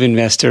type of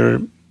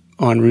investor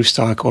on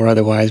Roofstock or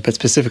otherwise, but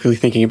specifically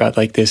thinking about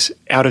like this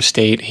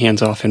out-of-state,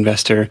 hands-off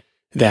investor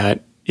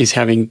that is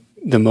having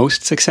the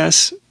most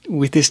success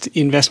with this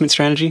investment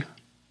strategy?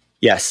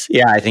 Yes.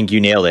 Yeah, I think you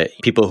nailed it.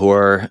 People who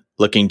are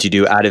looking to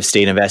do out of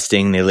state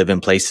investing, they live in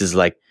places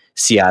like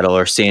Seattle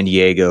or San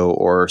Diego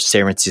or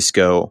San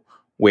Francisco,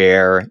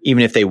 where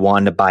even if they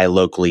want to buy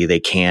locally, they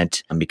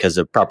can't because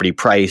of property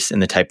price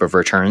and the type of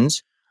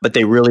returns. But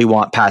they really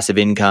want passive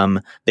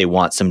income. They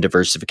want some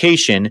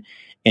diversification.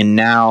 And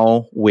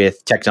now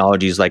with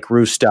technologies like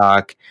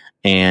Roofstock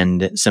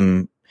and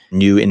some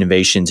new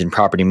innovations in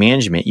property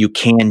management, you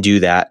can do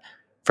that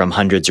from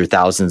hundreds or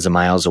thousands of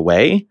miles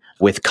away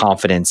with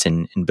confidence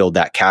and build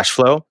that cash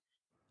flow.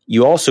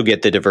 You also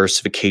get the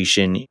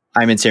diversification.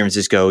 I'm in San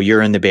Francisco,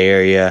 you're in the Bay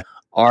Area.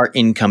 Our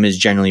income is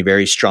generally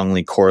very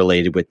strongly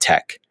correlated with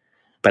tech.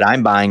 But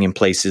I'm buying in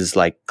places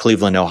like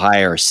Cleveland,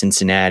 Ohio, or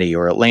Cincinnati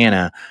or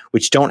Atlanta,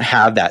 which don't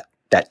have that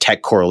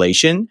tech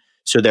correlation.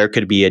 So there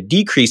could be a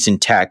decrease in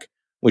tech,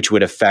 which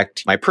would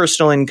affect my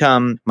personal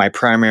income, my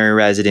primary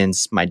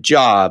residence, my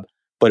job,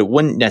 but it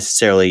wouldn't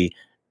necessarily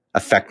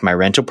affect my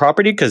rental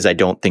property because I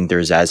don't think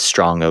there's as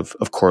strong of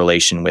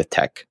correlation with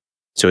tech.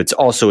 So it's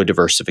also a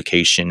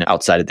diversification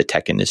outside of the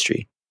tech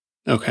industry.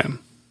 Okay,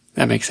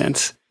 that makes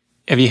sense.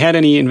 Have you had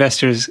any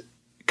investors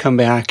come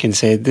back and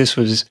say, this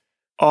was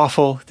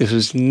awful, this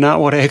was not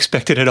what I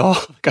expected at all,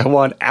 like I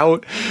want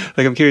out?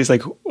 Like I'm curious,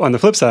 like on the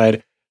flip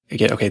side,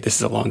 again, okay, this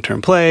is a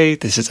long-term play,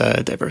 this is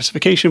a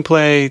diversification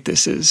play,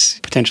 this is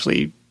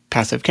potentially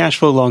passive cash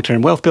flow,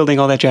 long-term wealth building,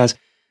 all that jazz,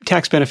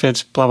 tax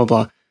benefits, blah, blah,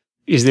 blah.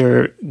 Is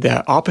there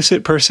that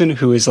opposite person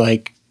who is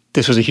like,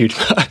 this was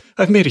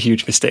I've made a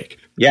huge mistake?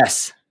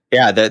 Yes.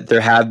 Yeah,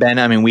 there have been.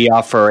 I mean, we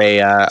offer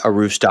a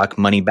Roofstock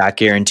money back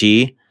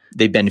guarantee.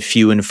 They've been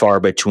few and far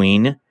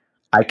between.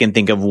 I can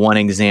think of one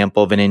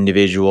example of an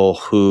individual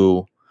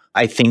who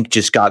I think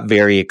just got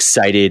very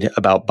excited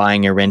about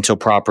buying a rental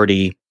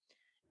property.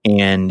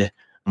 And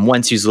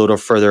once he's a little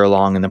further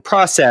along in the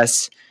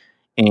process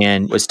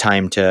and it was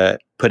time to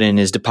put in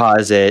his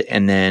deposit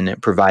and then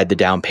provide the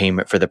down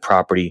payment for the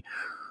property,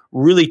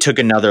 really took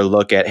another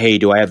look at, hey,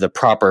 do I have the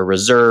proper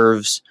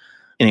reserves?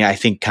 And I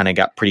think kind of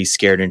got pretty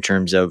scared in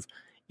terms of,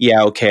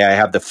 yeah, okay, I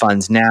have the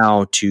funds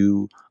now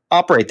to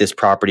operate this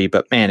property,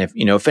 but man,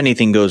 if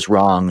anything goes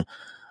wrong,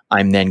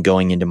 I'm then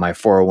going into my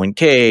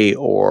 401k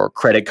or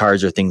credit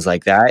cards or things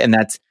like that. And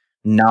that's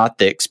not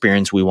the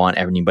experience we want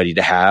anybody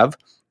to have.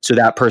 So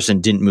that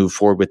person didn't move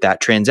forward with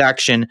that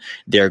transaction.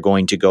 They're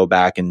going to go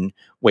back and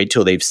wait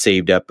till they've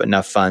saved up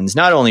enough funds,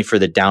 not only for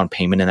the down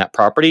payment in that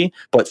property,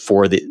 but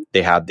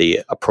they have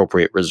the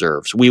appropriate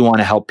reserves. We want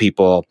to help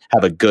people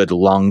have a good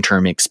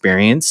long-term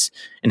experience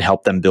and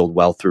help them build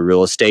wealth through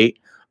real estate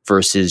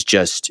versus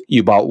just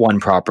you bought one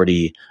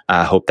property,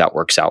 hope that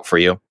works out for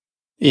you.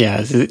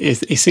 Yeah,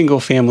 is a single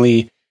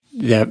family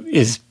that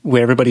is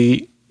where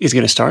everybody is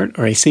going to start,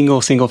 or a single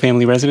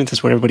family residence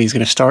is where everybody's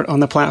going to start on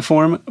the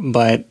platform,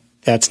 but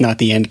that's not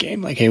the end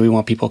game. Like, hey, we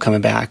want people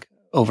coming back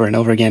over and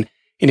over again.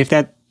 And if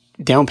that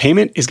down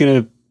payment is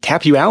going to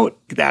tap you out,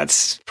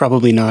 that's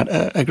probably not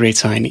a great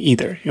sign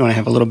either. You want to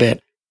have a little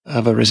bit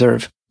of a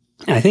reserve.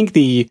 And I think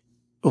the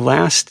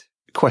last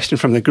question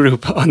from the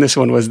group on this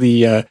one was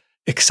the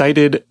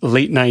excited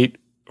late night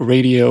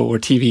radio or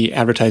TV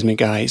advertisement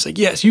guy. He's like,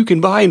 yes, you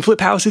can buy and flip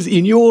houses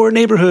in your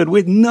neighborhood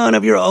with none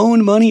of your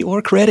own money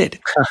or credit.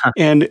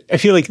 And I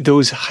feel like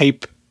those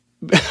hype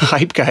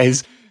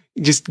guys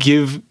just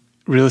give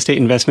real estate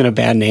investment a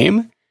bad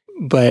name,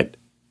 but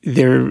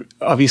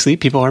obviously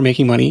people are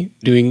making money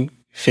doing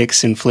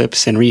fix and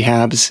flips and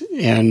rehabs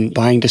and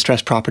buying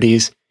distressed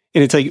properties.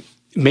 And it's like,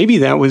 maybe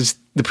that was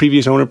the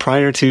previous owner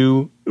prior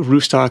to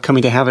Roofstock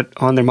coming to have it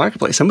on their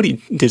marketplace.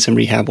 Somebody did some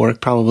rehab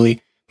work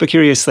probably, but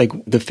curious, like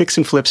the fix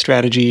and flip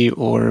strategy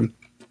or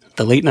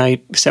the late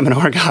night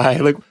seminar guy,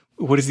 like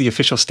what is the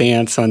official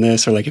stance on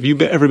this? Or like, have you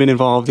ever been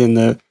involved in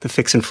the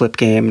fix and flip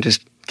game?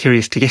 Just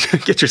curious to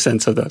get your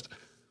sense of that.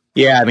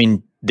 Yeah, I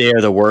mean,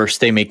 they're the worst.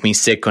 They make me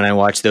sick when I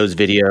watch those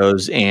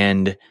videos.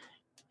 And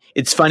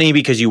it's funny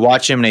because you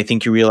watch them and I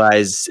think you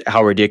realize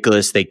how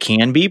ridiculous they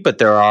can be. But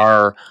there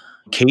are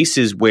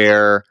cases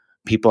where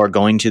people are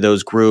going to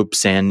those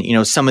groups and,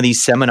 some of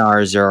these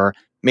seminars are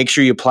make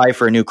sure you apply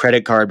for a new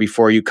credit card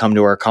before you come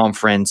to our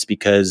conference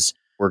because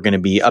we're going to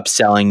be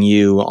upselling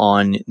you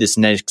on this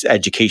next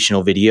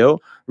educational video.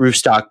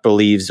 Roofstock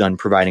believes on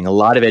providing a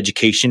lot of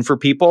education for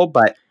people,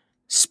 but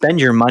spend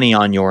your money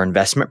on your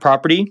investment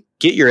property.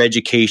 Get your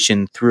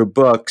education through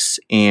books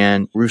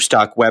and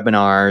Roofstock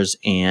webinars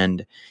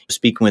and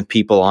speaking with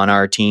people on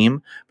our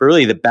team. But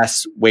really the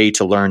best way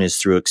to learn is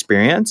through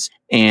experience.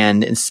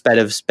 And instead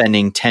of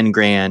spending 10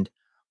 grand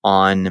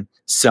on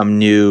some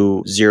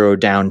new zero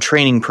down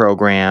training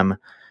program,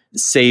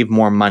 save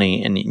more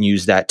money and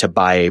use that to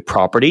buy a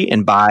property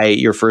and buy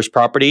your first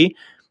property.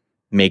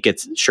 Make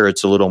it sure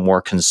it's a little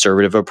more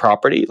conservative a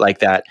property, like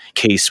that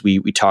case we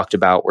talked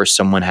about where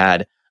someone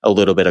had a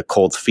little bit of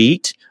cold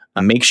feet.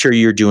 Make sure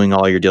you're doing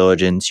all your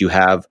diligence. You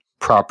have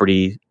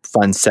property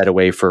funds set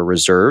away for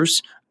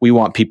reserves. We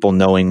want people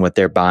knowing what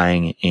they're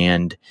buying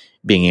and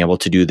being able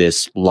to do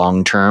this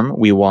long term.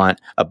 We want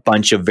a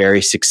bunch of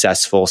very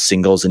successful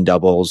singles and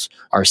doubles.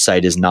 Our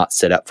site is not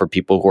set up for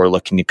people who are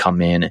looking to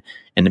come in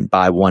and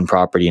buy one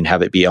property and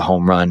have it be a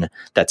home run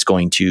that's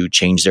going to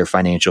change their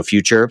financial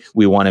future.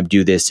 We want to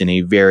do this in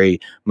a very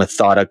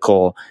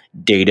methodical,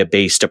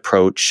 data-based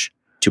approach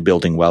to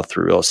building wealth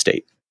through real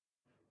estate.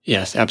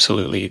 Yes,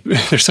 absolutely.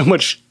 There's so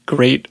much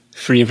great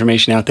free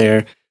information out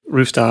there.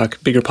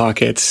 Roofstock, Bigger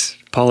Pockets,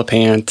 Paula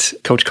Pant,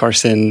 Coach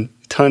Carson,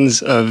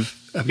 tons of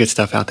good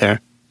stuff out there.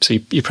 So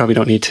you probably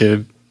don't need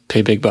to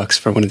pay big bucks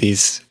for one of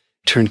these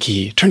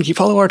turnkey,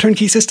 follow our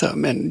turnkey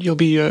system and you'll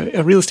be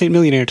a real estate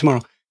millionaire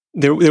tomorrow.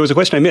 There was a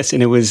question I missed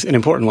and it was an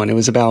important one. It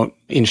was about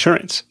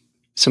insurance.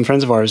 Some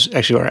friends of ours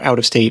actually are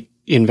out-of-state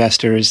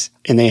investors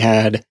and they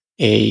had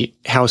a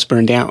house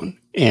burned down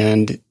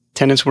and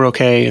tenants were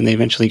okay and they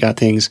eventually got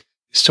things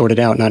sorted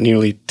out, not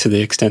nearly to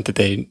the extent that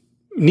they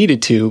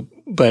needed to,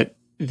 but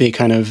they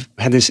kind of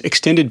had this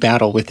extended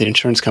battle with the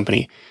insurance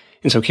company.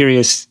 And so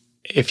curious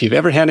if you've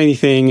ever had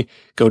anything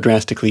go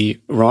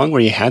drastically wrong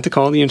where you had to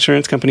call the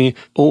insurance company,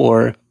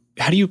 or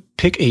how do you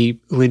pick a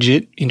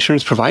legit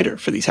insurance provider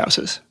for these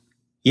houses?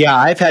 Yeah,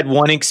 I've had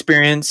one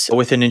experience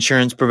with an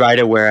insurance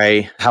provider where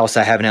a house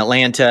I have in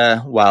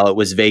Atlanta, while it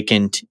was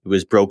vacant, it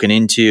was broken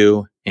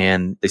into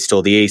and they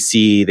stole the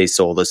AC, they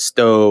sold the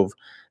stove,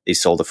 they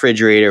sold the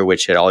refrigerator,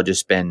 which had all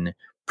just been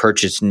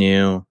purchased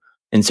new.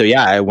 And so,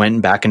 yeah, I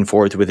went back and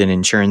forth with an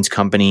insurance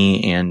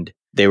company and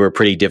they were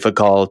pretty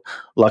difficult.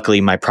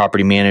 Luckily, my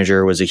property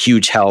manager was a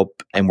huge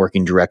help and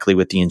working directly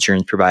with the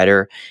insurance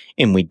provider.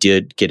 And we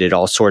did get it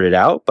all sorted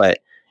out, but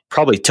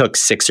probably took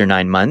 6 or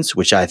 9 months,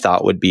 which I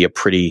thought would be a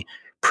pretty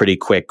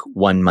quick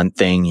 1 month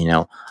thing. You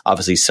know,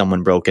 obviously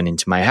someone broken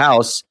into my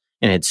house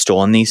and had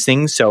stolen these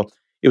things. So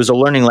it was a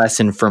learning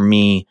lesson for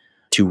me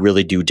to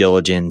really do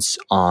diligence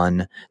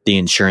on the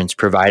insurance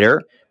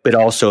provider, but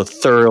also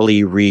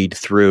thoroughly read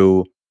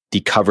through the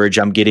coverage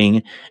I'm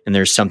getting. And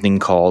there's something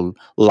called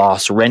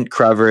loss rent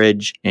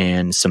coverage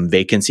and some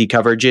vacancy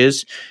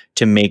coverages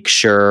to make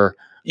sure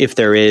if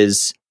there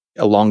is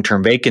a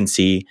long-term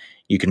vacancy,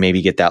 you can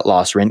maybe get that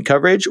loss rent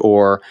coverage,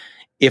 or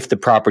if the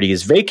property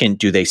is vacant,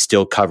 do they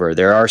still cover?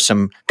 There are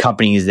some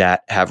companies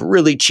that have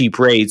really cheap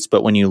rates,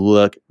 but when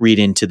you read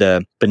into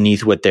the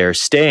beneath what they're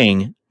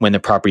staying, when the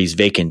property is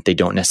vacant, they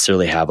don't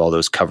necessarily have all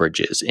those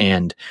coverages.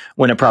 And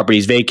when a property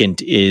is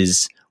vacant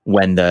is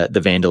when the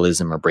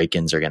vandalism or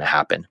break-ins are going to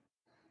happen.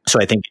 So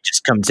I think it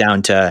just comes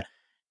down to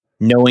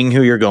knowing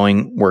who you're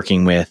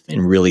working with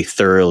and really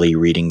thoroughly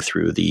reading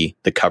through the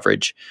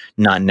coverage,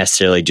 not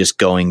necessarily just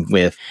going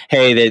with,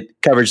 hey, the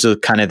coverage is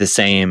kind of the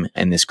same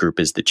and this group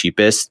is the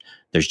cheapest.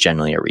 There's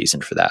generally a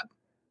reason for that.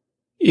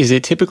 Is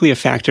it typically a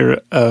factor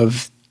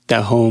of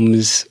the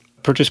home's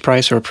purchase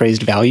price or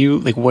appraised value?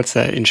 Like what's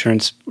the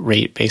insurance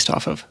rate based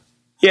off of?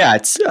 Yeah,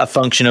 it's a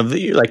function of,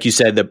 like you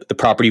said, the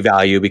property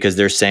value, because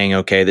they're saying,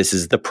 okay, this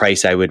is the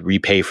price I would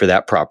repay for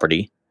that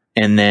property.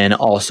 And then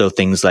also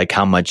things like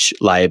how much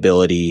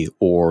liability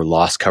or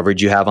loss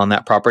coverage you have on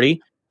that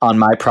property. On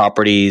my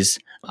properties,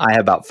 I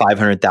have about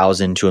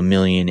 $500,000 to $1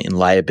 million in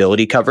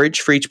liability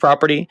coverage for each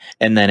property.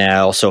 And then I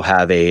also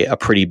have a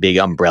pretty big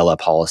umbrella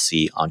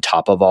policy on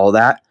top of all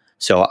that.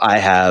 So I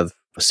have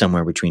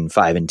somewhere between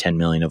 5 and 10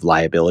 million of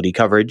liability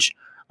coverage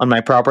on my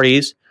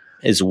properties,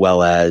 as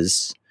well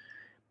as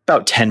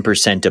about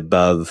 10%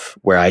 above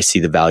where I see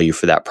the value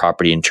for that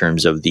property in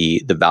terms of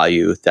the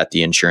value that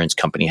the insurance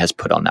company has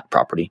put on that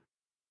property.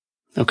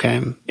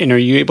 Okay. And are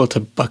you able to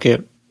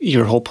bucket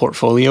your whole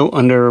portfolio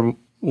under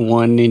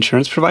one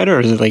insurance provider, or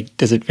is it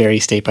does it vary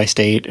state by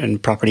state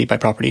and property by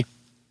property?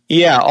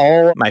 Yeah,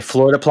 all my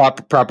Florida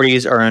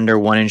properties are under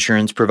one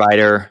insurance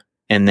provider,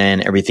 and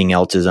then everything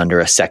else is under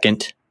a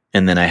second.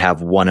 And then I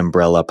have one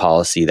umbrella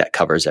policy that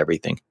covers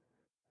everything.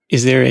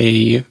 Is there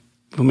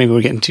maybe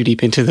we're getting too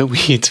deep into the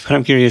weeds, but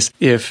I'm curious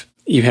if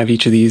you have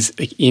each of these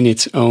in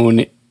its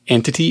own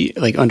entity,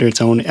 under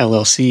its own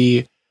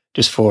LLC,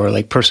 just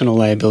for personal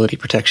liability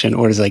protection,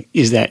 or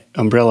is that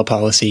umbrella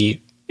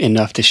policy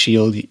enough to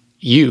shield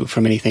you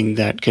from anything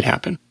that could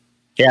happen?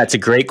 Yeah, it's a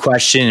great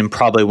question, and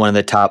probably one of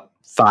the top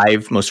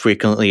 5 most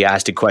frequently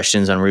asked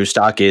questions on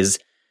Roofstock is,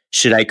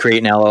 should I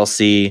create an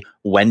LLC?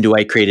 When do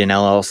I create an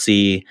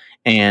LLC?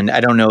 And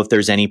I don't know if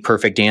there's any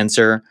perfect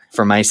answer.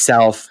 For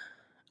myself,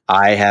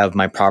 I have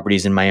my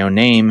properties in my own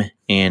name,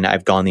 and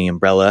I've gone the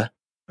umbrella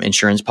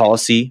insurance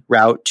policy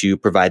route to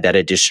provide that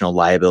additional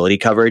liability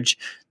coverage.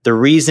 The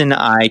reason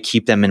I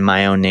keep them in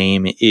my own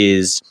name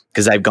is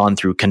because I've gone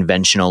through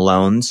conventional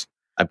loans.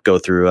 I go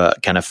through a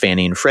kind of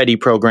Fannie and Freddie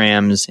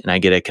programs, and I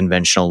get a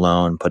conventional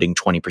loan putting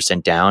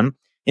 20% down.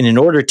 And in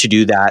order to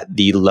do that,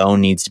 the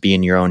loan needs to be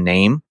in your own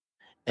name.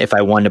 If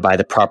I wanted to buy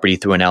the property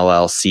through an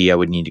LLC, I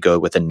would need to go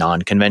with a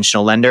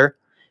non-conventional lender.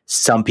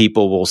 Some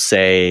people will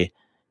say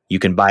you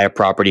can buy a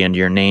property under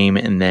your name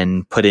and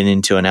then put it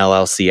into an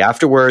LLC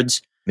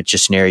afterwards. It's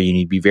just an area you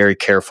need to be very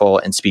careful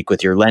and speak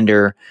with your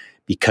lender,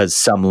 because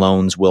some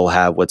loans will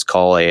have what's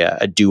called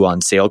a due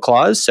on sale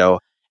clause. So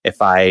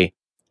if I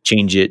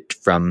change it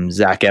from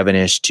Zach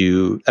Evanish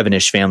to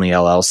Evanish Family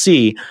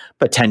LLC,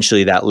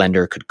 potentially that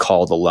lender could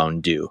call the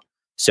loan due.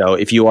 So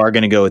if you are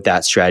going to go with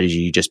that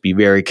strategy, just be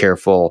very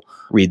careful,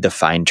 read the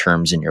fine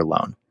terms in your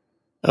loan.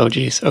 Oh,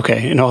 geez.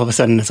 Okay. And all of a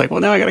sudden it's like, well,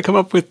 now I got to come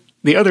up with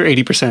the other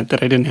 80%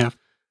 that I didn't have.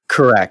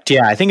 Correct.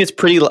 Yeah, I think it's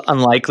pretty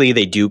unlikely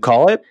they do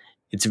call it.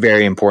 It's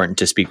very important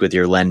to speak with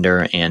your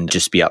lender and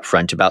just be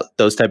upfront about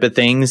those type of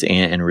things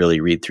and really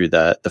read through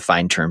the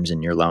fine terms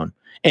in your loan.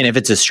 And if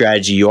it's a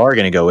strategy you are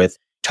going to go with,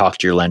 talk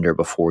to your lender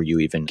before you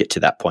even get to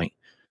that point.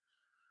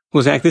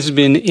 Well, Zach, this has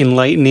been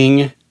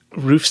enlightening.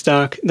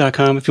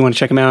 Roofstock.com. If you want to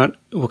check them out,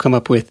 we'll come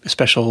up with a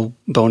special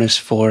bonus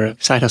for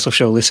Side Hustle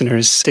Show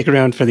listeners. Stick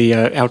around for the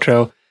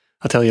outro.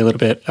 I'll tell you a little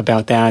bit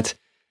about that.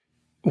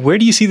 Where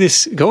do you see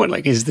this going?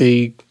 Like, is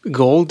the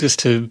goal just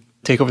to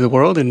take over the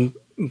world and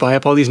buy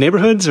up all these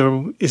neighborhoods,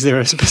 or is there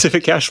a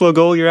specific cash flow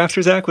goal you're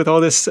after, Zach, with all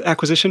this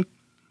acquisition?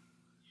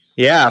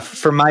 Yeah,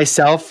 for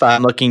myself,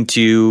 I'm looking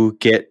to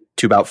get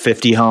to about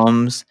 50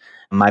 homes.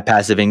 My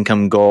passive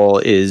income goal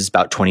is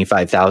about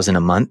 $25,000 a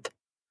month.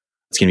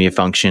 It's going to be a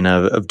function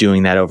of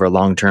doing that over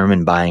long term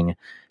and buying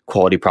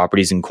quality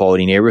properties in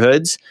quality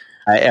neighborhoods.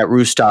 At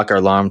Roofstock, our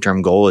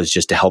long-term goal is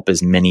just to help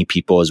as many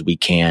people as we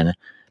can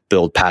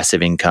build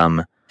passive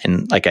income.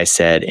 And like I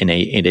said, in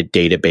a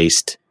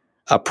data-based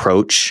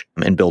approach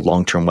and build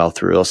long-term wealth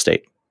through real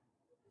estate.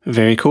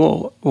 Very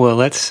cool. Well,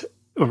 let's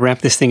wrap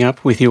this thing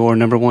up with your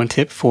number one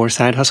tip for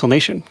Side Hustle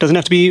Nation. Doesn't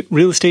have to be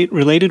real estate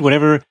related,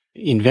 whatever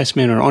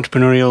investment or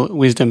entrepreneurial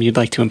wisdom you'd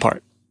like to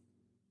impart.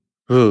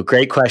 Ooh,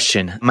 great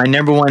question. My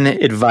number one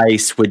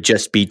advice would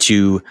just be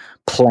to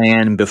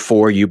plan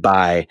before you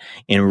buy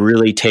and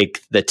really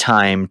take the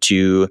time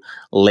to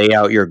lay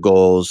out your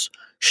goals,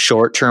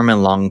 short-term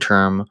and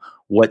long-term.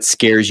 What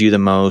scares you the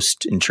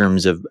most in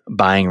terms of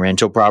buying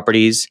rental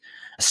properties?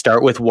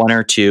 Start with one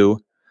or two,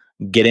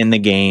 get in the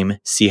game,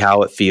 see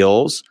how it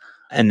feels.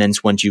 And then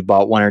once you've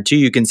bought one or two,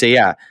 you can say,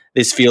 yeah,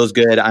 this feels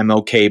good. I'm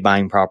okay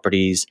buying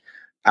properties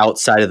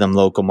outside of the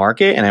local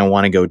market, and I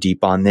want to go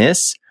deep on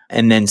this.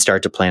 And then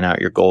start to plan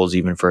out your goals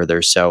even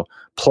further. So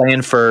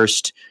plan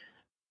first,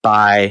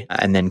 buy,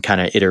 and then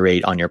kind of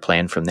iterate on your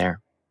plan from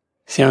there.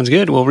 Sounds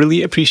good. Well,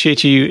 really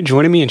appreciate you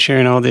joining me and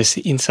sharing all this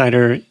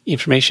insider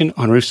information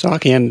on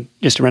Roofstock and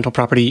just rental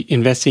property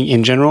investing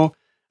in general.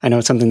 I know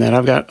it's something that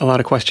I've got a lot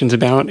of questions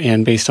about,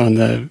 and based on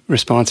the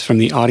response from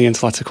the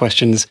audience, lots of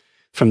questions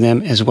from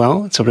them as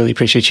well. So really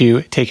appreciate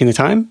you taking the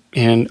time,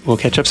 and we'll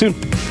catch up soon.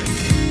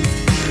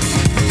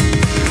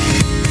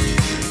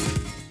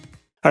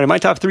 All right, my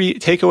top 3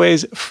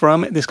 takeaways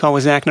from this call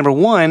with Zach. Number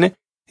 1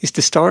 is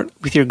to start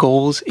with your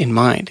goals in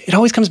mind. It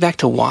always comes back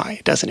to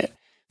why, doesn't it?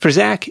 For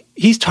Zach,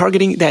 he's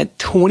targeting that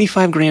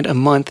 $25,000 a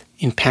month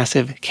in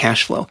passive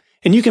cash flow.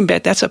 And you can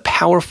bet that's a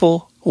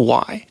powerful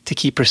why to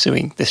keep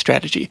pursuing this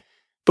strategy.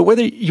 But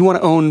whether you want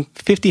to own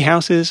 50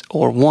 houses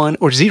or 1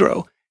 or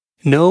 0,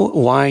 know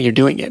why you're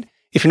doing it.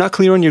 If you're not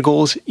clear on your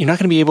goals, you're not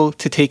going to be able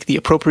to take the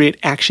appropriate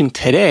action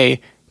today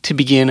to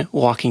begin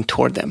walking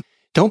toward them.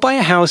 Don't buy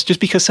a house just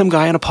because some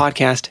guy on a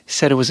podcast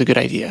said it was a good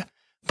idea.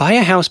 Buy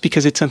a house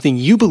because it's something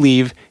you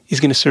believe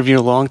is going to serve your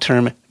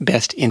long-term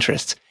best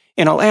interests.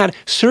 And I'll add,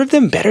 serve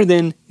them better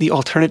than the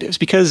alternatives,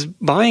 because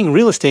buying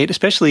real estate,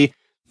 especially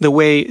the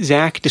way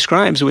Zach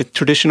describes with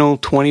traditional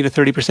 20 to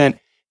 30%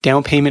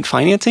 down payment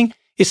financing,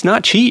 it's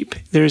not cheap.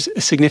 There's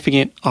a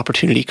significant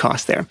opportunity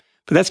cost there.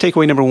 But that's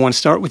takeaway number 1.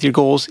 Start with your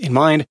goals in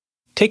mind.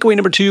 Takeaway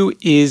number 2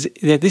 is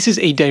that this is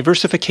a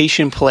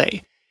diversification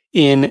play.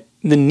 In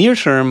the near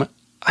term,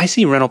 I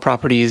see rental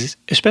properties,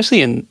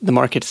 especially in the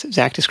markets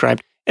Zach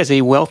described, as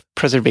a wealth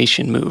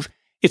preservation move.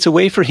 It's a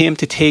way for him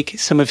to take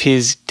some of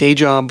his day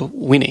job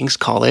winnings,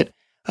 call it,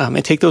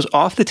 and take those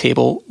off the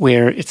table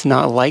where it's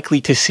not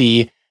likely to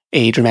see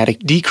a dramatic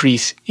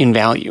decrease in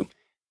value.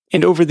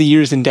 And over the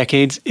years and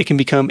decades, it can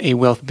become a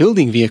wealth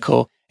building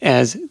vehicle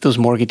as those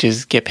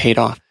mortgages get paid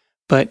off.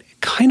 But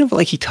kind of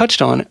like he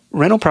touched on,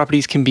 rental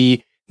properties can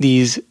be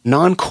these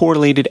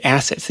non-correlated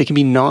assets. They can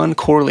be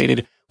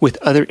non-correlated with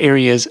other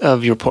areas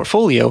of your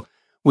portfolio,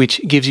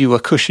 which gives you a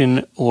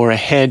cushion or a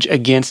hedge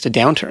against a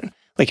downturn.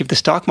 Like if the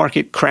stock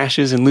market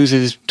crashes and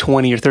loses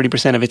 20 or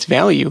 30% of its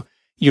value,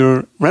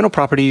 your rental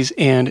properties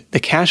and the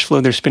cash flow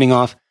they're spinning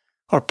off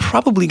are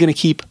probably going to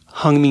keep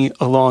humming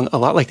along a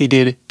lot like they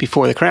did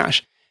before the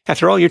crash.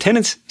 After all, your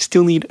tenants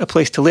still need a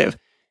place to live.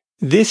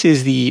 This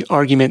is the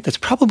argument that's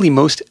probably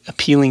most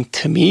appealing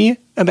to me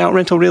about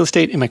rental real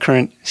estate in my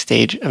current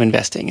stage of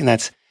investing, and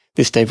that's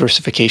this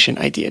diversification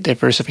idea,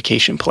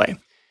 diversification play.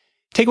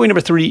 Takeaway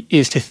number 3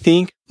 is to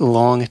think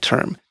long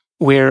term.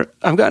 Where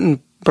I've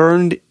gotten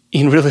burned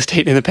in real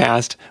estate in the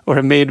past or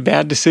have made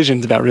bad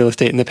decisions about real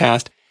estate in the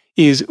past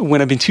is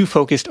when I've been too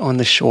focused on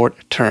the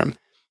short term.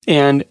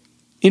 And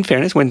in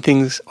fairness, when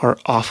things are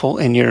awful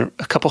and you're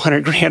a couple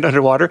 $100,000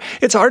 underwater,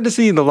 it's hard to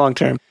see in the long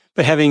term.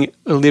 But having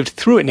lived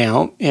through it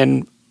now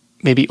and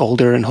maybe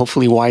older and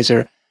hopefully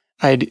wiser,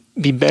 I'd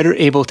be better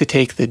able to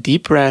take the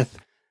deep breath,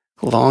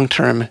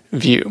 long-term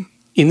view.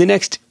 In the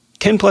next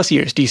 10 plus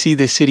years, do you see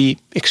this city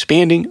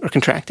expanding or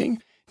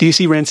contracting? Do you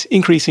see rents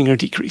increasing or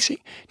decreasing?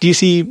 Do you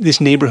see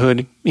this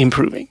neighborhood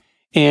improving?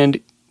 And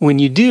when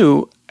you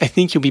do, I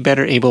think you'll be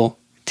better able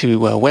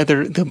to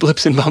weather the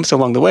blips and bumps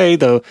along the way,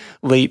 the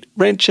late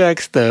rent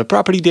checks, the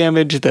property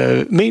damage,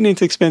 the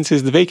maintenance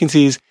expenses, the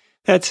vacancies.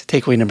 That's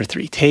takeaway number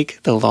 3.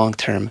 Take the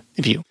long-term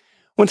view.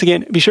 Once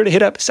again, be sure to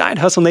hit up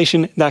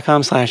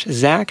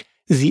sidehustlenation.com/Zach,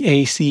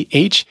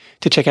 Z-A-C-H,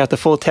 to check out the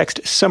full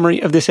text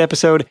summary of this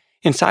episode.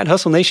 And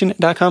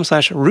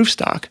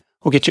sidehustlenation.com/Roofstock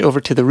will get you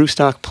over to the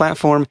Roofstock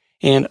platform.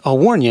 And I'll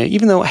warn you,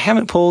 even though I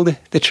haven't pulled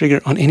the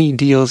trigger on any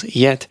deals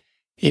yet,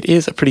 it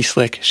is a pretty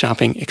slick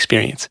shopping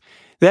experience.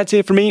 That's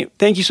it for me.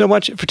 Thank you so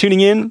much for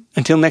tuning in.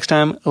 Until next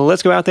time,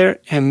 let's go out there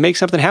and make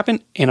something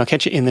happen. And I'll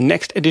catch you in the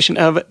next edition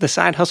of The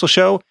Side Hustle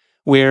Show,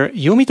 where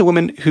you'll meet the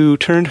woman who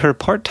turned her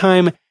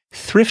part-time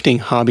thrifting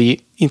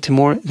hobby into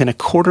more than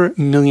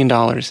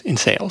 $250,000 in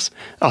sales.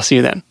 I'll see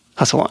you then.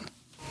 Hustle on.